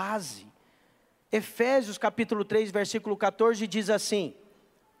 essa é a base. Efésios capítulo 3, versículo 14 diz assim,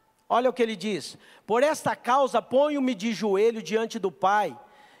 olha o que ele diz: por esta causa ponho-me de joelho diante do Pai,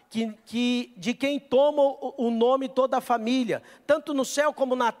 de quem toma o nome toda a família, tanto no céu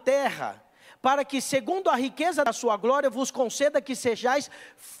como na terra, para que segundo a riqueza da sua glória vos conceda que sejais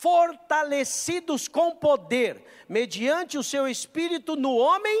fortalecidos com poder, mediante o seu Espírito no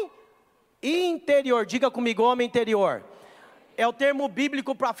homem interior. Diga comigo, homem interior. É o termo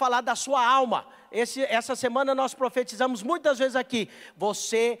bíblico para falar da sua alma. Essa semana nós profetizamos muitas vezes aqui.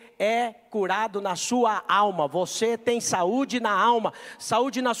 Você é curado na sua alma. Você tem saúde na alma.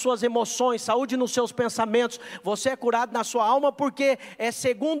 Saúde nas suas emoções. Saúde nos seus pensamentos. Você é curado na sua alma porque é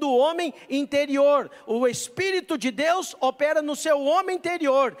segundo o homem interior. O Espírito de Deus opera no seu homem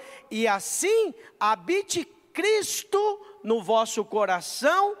interior. E assim habite Cristo no vosso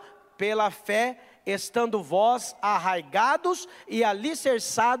coração pela fé, estando vós arraigados e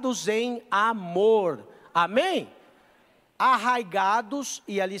alicerçados em amor. Amém? Arraigados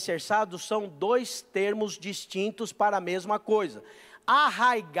e alicerçados são dois termos distintos para a mesma coisa.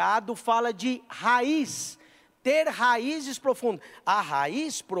 Arraigado fala de raiz, ter raízes profundas. A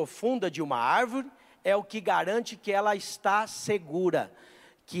raiz profunda de uma árvore é o que garante que ela está segura.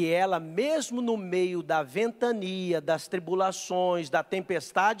 Que ela, mesmo no meio da ventania, das tribulações, da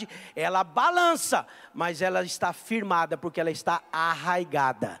tempestade, ela balança, mas ela está firmada, porque ela está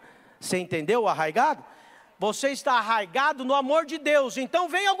arraigada. Você entendeu o arraigado? Você está arraigado no amor de Deus, então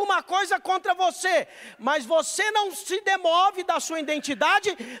vem alguma coisa contra você, mas você não se demove da sua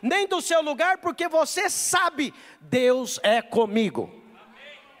identidade, nem do seu lugar, porque você sabe, Deus é comigo.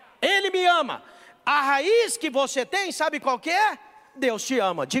 Ele me ama. A raiz que você tem, sabe qual que é? Deus te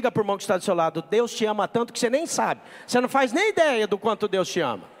ama. Diga para o irmão que está do seu lado: Deus te ama tanto que você nem sabe. Você não faz nem ideia do quanto Deus te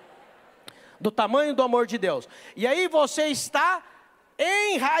ama, do tamanho do amor de Deus. E aí você está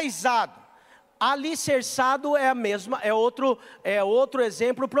enraizado. Alicerçado é outro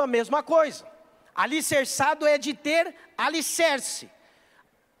exemplo para a mesma coisa. Alicerçado é de ter alicerce.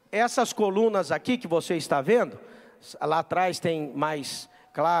 Essas colunas aqui que você está vendo, lá atrás tem mais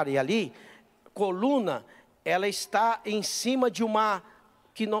claro e ali, coluna, ela está em cima de uma,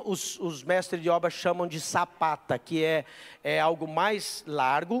 os mestres de obra chamam de sapata, que é algo mais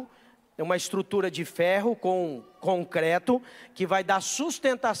largo, é uma estrutura de ferro com concreto, que vai dar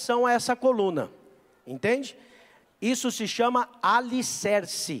sustentação a essa coluna, entende? Isso se chama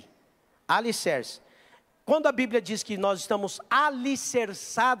alicerce, alicerce. Quando a Bíblia diz que nós estamos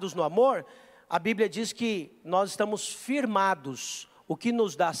alicerçados no amor, a Bíblia diz que nós estamos firmados. O que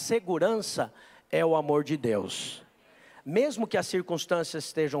nos dá segurança é o amor de Deus. Mesmo que as circunstâncias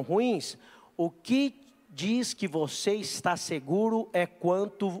estejam ruins, o que diz que você está seguro é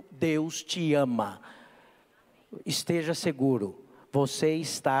quanto Deus te ama. Esteja seguro, você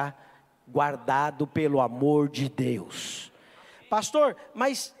está guardado pelo amor de Deus. Pastor,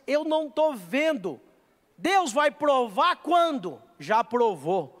 mas eu não estou vendo. Deus vai provar quando? Já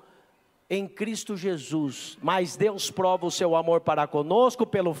provou. Em Cristo Jesus, mas Deus prova o seu amor para conosco,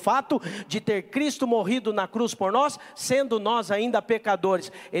 pelo fato de ter Cristo morrido na cruz por nós, sendo nós ainda pecadores.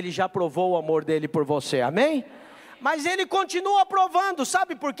 Ele já provou o amor dele por você, amém? Mas ele continua provando,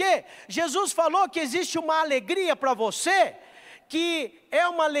 sabe por quê? Jesus falou que existe uma alegria para você, que é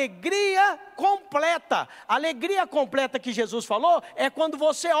uma alegria completa. A alegria completa que Jesus falou, é quando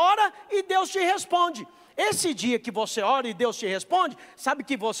você ora e Deus te responde. Esse dia que você ora e Deus te responde, sabe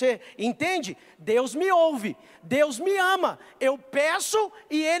que você entende? Deus me ouve, Deus me ama, eu peço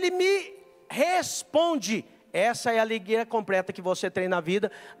e Ele me responde. Essa é a alegria completa que você tem na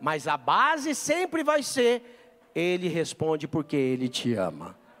vida, mas a base sempre vai ser, Ele responde porque Ele te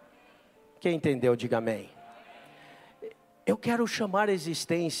ama. Quem entendeu, diga amém. Eu quero chamar a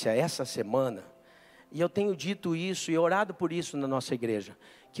existência essa semana, e eu tenho dito isso e orado por isso na nossa igreja,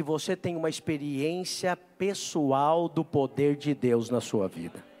 que você tenha uma experiência pessoal do poder de Deus na sua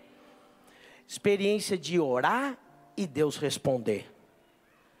vida. Experiência de orar e Deus responder.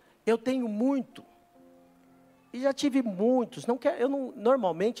 Eu tenho muito, e já tive muitos,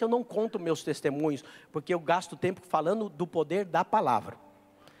 normalmente eu não conto meus testemunhos, porque eu gasto tempo falando do poder da palavra.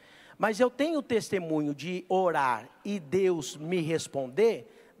 Mas eu tenho testemunho de orar e Deus me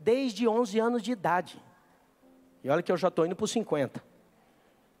responder desde 11 anos de idade. E olha que eu já estou indo para os 50.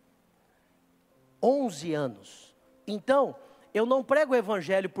 11 anos. Então, eu não prego o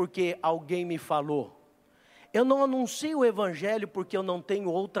evangelho porque alguém me falou. Eu não anuncio o evangelho porque eu não tenho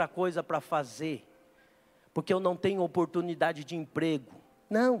outra coisa para fazer. Porque eu não tenho oportunidade de emprego.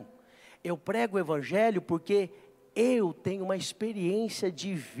 Não. Eu prego o evangelho porque eu tenho uma experiência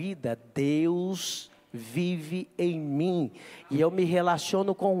de vida. Deus vive em mim, e eu me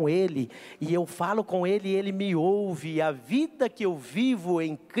relaciono com Ele, e eu falo com Ele, e Ele me ouve. E a vida que eu vivo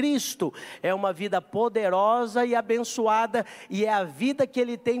em Cristo é uma vida poderosa e abençoada, e é a vida que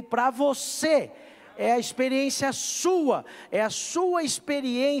Ele tem para você. É a experiência sua, é a sua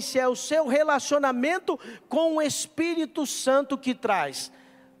experiência, é o seu relacionamento com o Espírito Santo que traz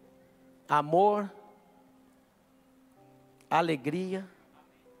amor, alegria,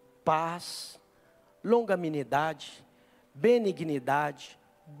 paz, longanimidade, benignidade,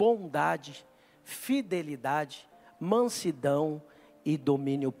 bondade, fidelidade, mansidão e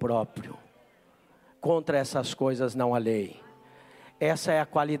domínio próprio. Contra essas coisas não há lei. Essa é a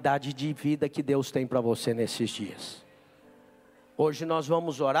qualidade de vida que Deus tem para você nesses dias. Hoje nós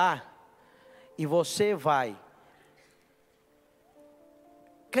vamos orar e você vai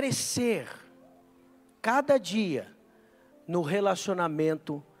crescer cada dia no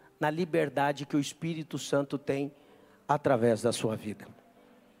relacionamento, na liberdade que o Espírito Santo tem através da sua vida.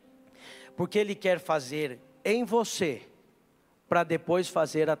 Porque Ele quer fazer em você, para depois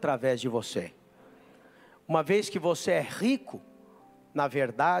fazer através de você. Uma vez que você é rico, na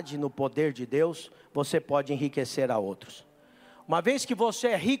verdade, no poder de Deus, você pode enriquecer a outros. Uma vez que você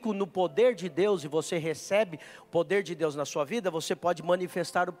é rico no poder de Deus e você recebe o poder de Deus na sua vida, você pode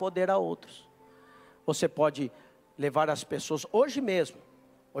manifestar o poder a outros. Você pode levar as pessoas, hoje mesmo,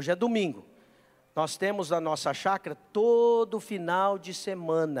 hoje é domingo, nós temos na nossa chácara todo final de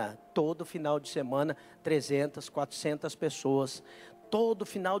semana, 300, 400 pessoas, todo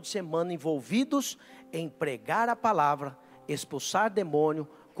final de semana envolvidos em pregar a palavra, expulsar demônio,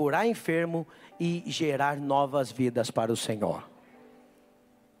 curar enfermo e gerar novas vidas para o Senhor.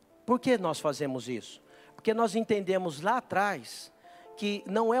 Por que nós fazemos isso? Porque nós entendemos lá atrás que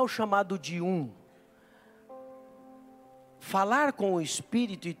não é o chamado de um. Falar com o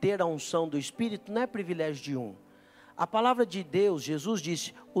Espírito e ter a unção do Espírito não é privilégio de um. A palavra de Deus, Jesus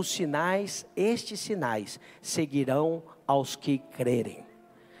disse, estes sinais seguirão aos que crerem.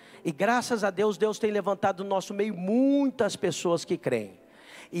 E graças a Deus, Deus tem levantado no nosso meio muitas pessoas que creem.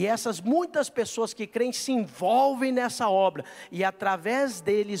 E essas muitas pessoas que creem se envolvem nessa obra. E através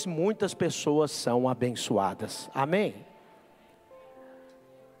deles muitas pessoas são abençoadas. Amém?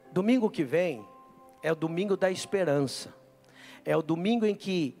 Domingo que vem é o domingo da esperança. É o domingo em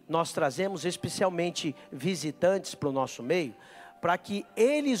que nós trazemos especialmente visitantes para o nosso meio, para que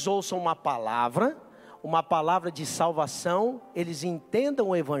eles ouçam uma palavra de salvação, eles entendam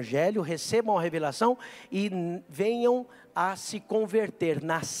o Evangelho, recebam a revelação e venham a se converter,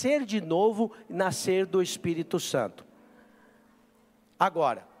 nascer de novo, nascer do Espírito Santo.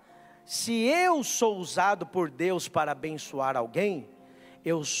 Agora, se eu sou usado por Deus para abençoar alguém,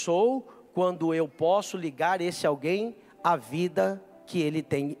 eu sou quando eu posso ligar esse alguém à vida que ele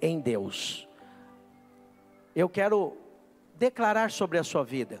tem em Deus. Eu quero declarar sobre a sua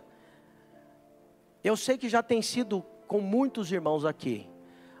vida. Eu sei que já tem sido com muitos irmãos aqui,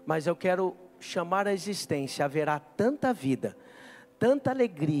 mas eu quero chamar à existência, haverá tanta vida, tanta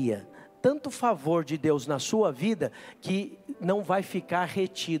alegria, tanto favor de Deus na sua vida, que não vai ficar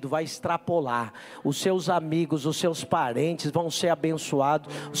retido, vai extrapolar. Os seus amigos, os seus parentes vão ser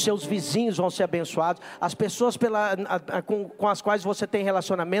abençoados, os seus vizinhos vão ser abençoados, as pessoas com as quais você tem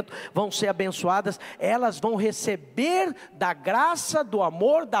relacionamento vão ser abençoadas, elas vão receber da graça, do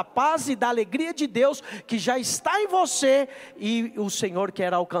amor, da paz e da alegria de Deus, que já está em você, e o Senhor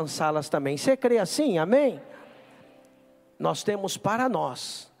quer alcançá-las também. Você crê assim? Amém? Nós temos para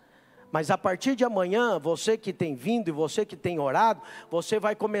nós. Mas a partir de amanhã, você que tem vindo e você que tem orado, você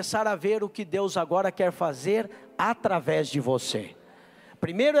vai começar a ver o que Deus agora quer fazer através de você.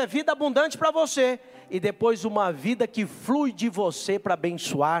 Primeiro é vida abundante para você, e depois uma vida que flui de você para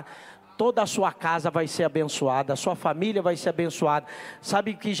abençoar toda a sua casa vai ser abençoada, a sua família vai ser abençoada. Sabe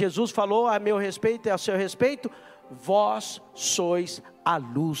o que Jesus falou a meu respeito e a seu respeito? Vós sois a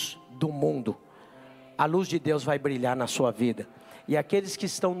luz do mundo. A luz de Deus vai brilhar na sua vida. E aqueles que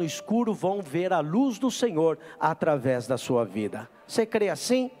estão no escuro vão ver a luz do Senhor através da sua vida. Você crê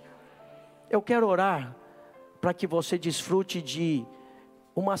assim? Eu quero orar para que você desfrute de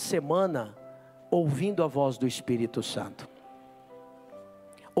uma semana ouvindo a voz do Espírito Santo.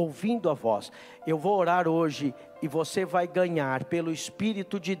 Ouvindo a voz. Eu vou orar hoje e você vai ganhar pelo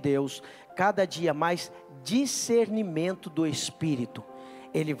Espírito de Deus cada dia mais discernimento do Espírito.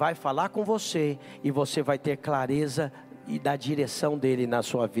 Ele vai falar com você e você vai ter clareza e da direção dele na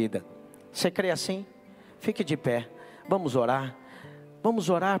sua vida. Você crê assim? Fique de pé. Vamos orar. Vamos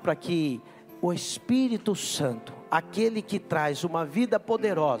orar para que o Espírito Santo, aquele que traz uma vida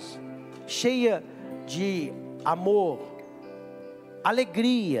poderosa, cheia de amor,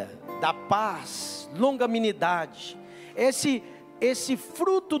 alegria, da paz, longanimidade, esse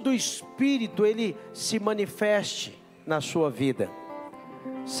fruto do Espírito, ele se manifeste na sua vida.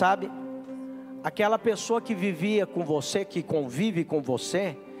 Sabe, aquela pessoa que vivia com você, que convive com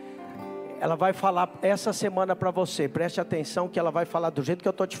você, ela vai falar essa semana para você, preste atenção que ela vai falar do jeito que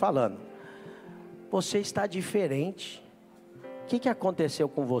eu estou te falando. Você está diferente. O que aconteceu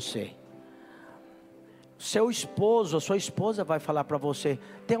com você? Seu esposo, a sua esposa vai falar para você,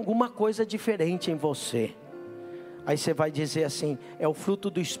 tem alguma coisa diferente em você. Aí você vai dizer assim, é o fruto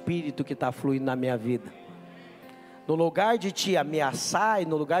do Espírito que está fluindo na minha vida. No lugar de te ameaçar e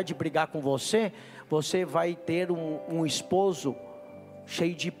no lugar de brigar com você, você vai ter um esposo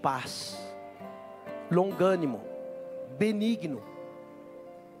cheio de paz, longânimo, benigno,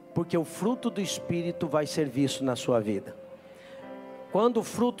 porque o fruto do Espírito vai ser visto na sua vida. Quando o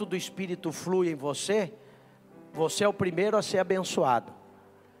fruto do Espírito flui em você, você é o primeiro a ser abençoado.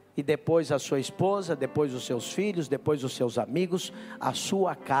 E depois a sua esposa, depois os seus filhos, depois os seus amigos, a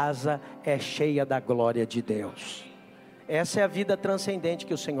sua casa é cheia da glória de Deus. Essa é a vida transcendente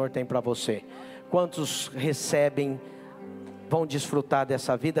que o Senhor tem para você. Quantos recebem, vão desfrutar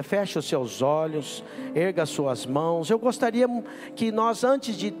dessa vida? Feche os seus olhos, erga as suas mãos. Eu gostaria que nós,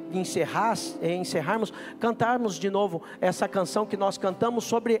 antes de encerrarmos, cantarmos de novo essa canção que nós cantamos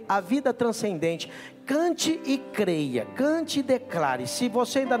sobre a vida transcendente. Cante e creia, cante e declare. Se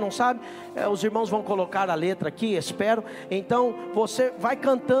você ainda não sabe, os irmãos vão colocar a letra aqui, espero. Então você vai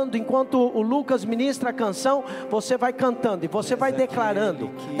cantando, enquanto o Lucas ministra a canção, você vai cantando e você vai declarando.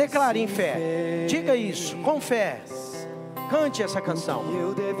 Declare em fé, diga isso, com fé. Cante essa canção.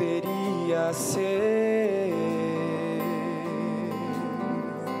 Eu deveria ser.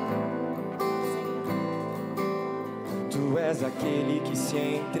 Tu és aquele que se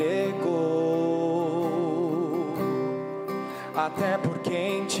entregou, até por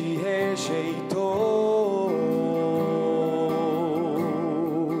quem te rejeitou.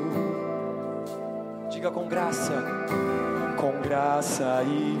 Diga com graça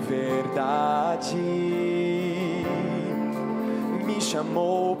e verdade. Me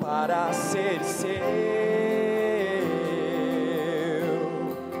chamou para ser seu,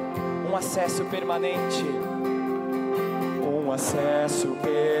 um acesso permanente,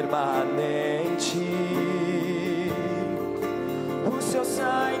 o seu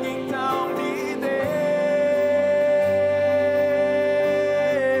sangue então me deu,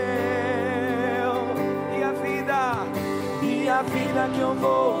 e a vida que eu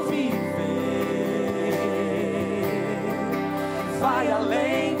vou viver vai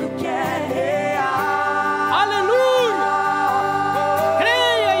além do que é real. Aleluia!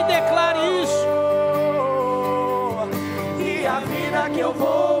 Creia e declare isso. E a vida que eu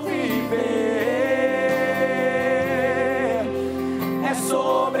vou viver é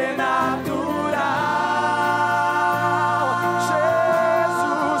sobrenatural.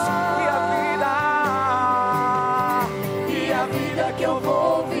 Jesus, e a vida que eu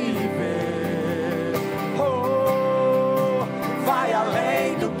vou viver vai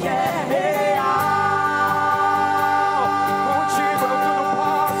além do que é real. Contigo eu tudo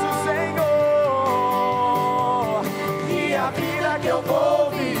posso, Senhor. E a vida que eu vou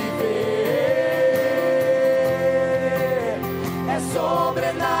viver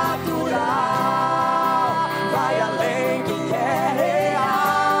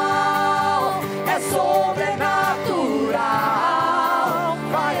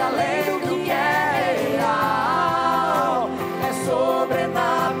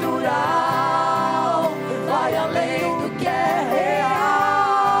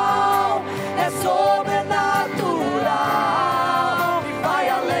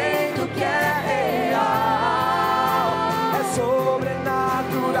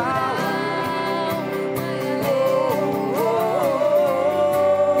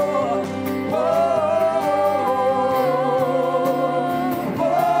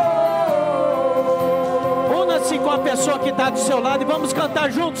Abrace com a pessoa que está do seu lado e vamos cantar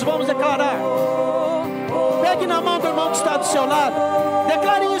juntos, vamos declarar. Pegue na mão do irmão que está do seu lado,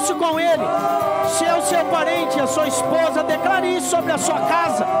 declare isso com ele. Se é o seu parente, a sua esposa, declare isso sobre a sua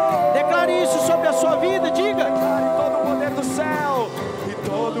casa, declare isso sobre a sua vida, diga. Todo o poder do céu e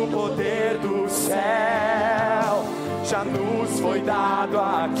todo o poder do céu já nos foi dado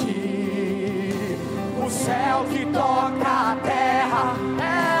aqui. O céu que toca a terra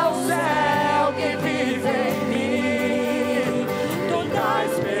é o céu que vive em mim. Toda a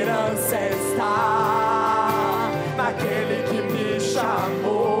esperança está naquele que me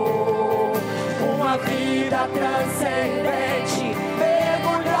chamou. Uma vida transcendente,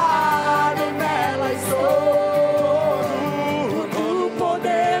 mergulhado nela estou. No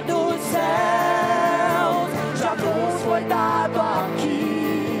poder do céu já nos foi dado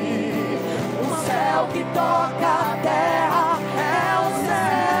aqui. O céu que toca a terra é o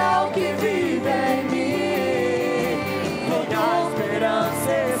céu que vive em mim. Minha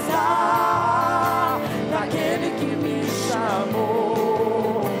esperança está naquele que me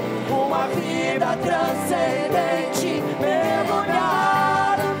chamou. Uma vida transcendente,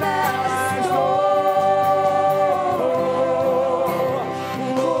 mergulhado nela estou.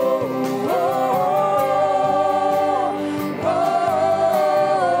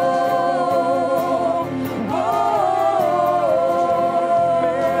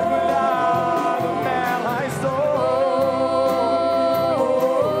 Mergulhado nela estou.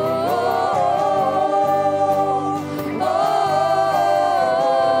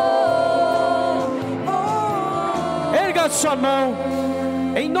 Erga a sua mão.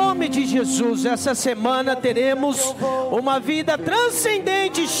 Em nome de Jesus, essa semana teremos uma vida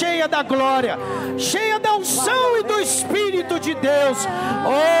transcendente, cheia da glória, cheia da unção e do Espírito de Deus.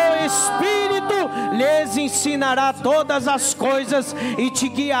 O Espírito lhes ensinará todas as coisas e te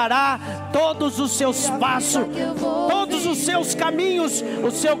guiará todos os seus passos, todos os seus caminhos.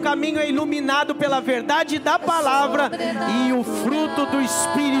 O seu caminho é iluminado pela verdade da palavra, e o fruto do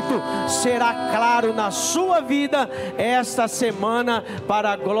Espírito será claro na sua vida esta semana,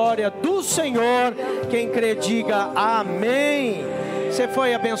 para a glória do Senhor. Quem crê, diga amém. Você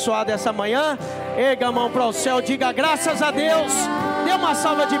foi abençoado essa manhã? Erga a mão para o céu, diga graças a Deus. Dê uma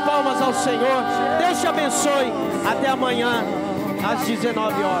salva de palmas ao Senhor. Deus te abençoe. Até amanhã às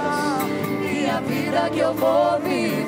 19 horas. E a vida que eu vou viver.